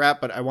 we got to wrap,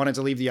 but I wanted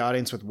to leave the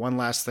audience with one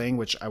last thing,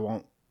 which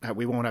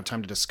we won't have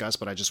time to discuss,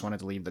 but I just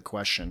wanted to leave the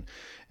question.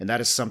 And that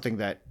is something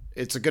that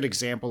it's a good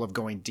example of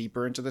going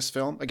deeper into this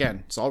film.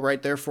 Again, it's all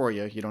right there for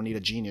you. You don't need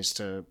a genius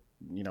to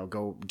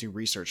go do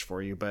research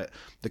for you, but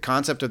the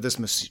concept of this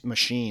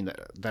machine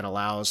that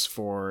allows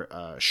for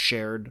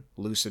shared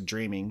lucid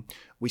dreaming,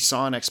 we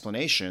saw an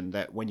explanation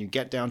that when you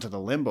get down to the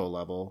limbo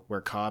level where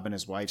Cobb and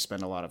his wife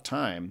spend a lot of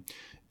time,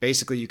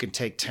 basically you can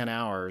take 10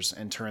 hours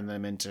and turn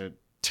them into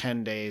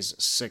 10 days,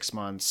 6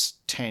 months,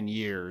 10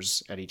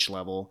 years at each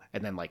level,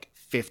 and then like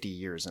 50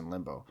 years in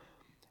limbo.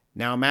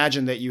 Now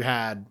imagine that you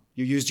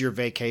used your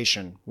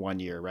vacation 1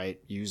 year, right?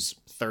 Use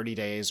 30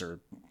 days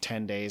or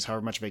 10 days,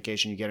 however much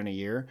vacation you get in a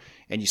year,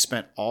 and you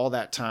spent all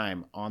that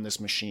time on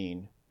this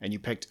machine, and you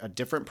picked a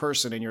different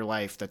person in your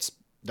life that's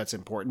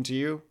important to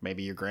you.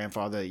 Maybe your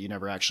grandfather that you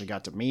never actually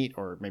got to meet,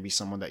 or maybe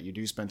someone that you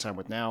do spend time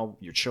with now,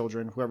 your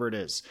children, whoever it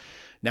is.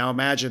 Now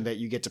imagine that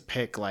you get to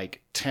pick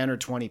like 10 or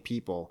 20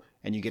 people,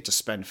 and you get to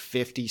spend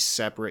 50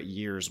 separate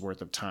years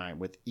worth of time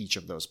with each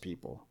of those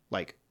people.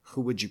 Like, who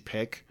would you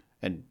pick,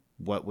 and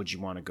what would you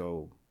want to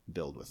go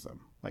build with them?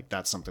 Like,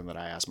 that's something that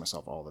I ask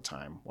myself all the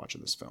time watching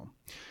this film.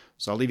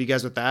 So I'll leave you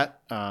guys with that.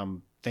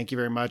 Thank you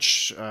very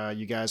much,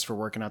 you guys, for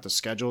working out the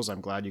schedules.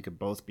 I'm glad you could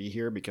both be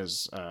here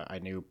because I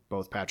knew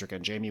both Patrick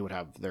and Jamie would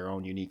have their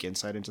own unique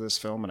insight into this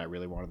film, and I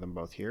really wanted them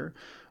both here.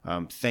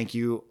 Thank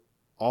you,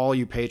 all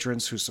you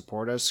patrons who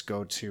support us.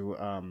 Go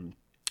to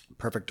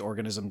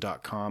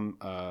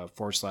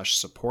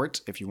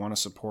perfectorganism.com/support if you want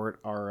to support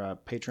our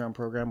Patreon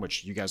program,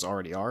 which you guys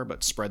already are,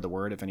 but spread the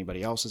word if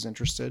anybody else is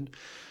interested.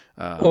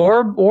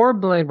 Or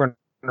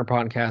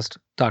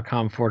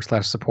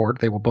BladeRunnerPodcast.com/support.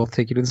 They will both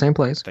take you to the same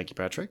place. Thank you,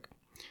 Patrick.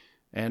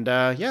 And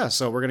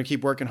so we're going to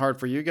keep working hard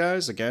for you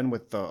guys. Again,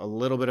 with a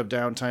little bit of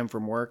downtime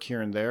from work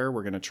here and there,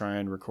 we're going to try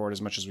and record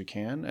as much as we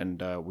can,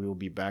 and we will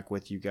be back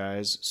with you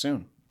guys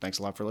soon. Thanks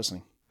a lot for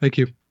listening. Thank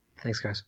you. Thanks, guys.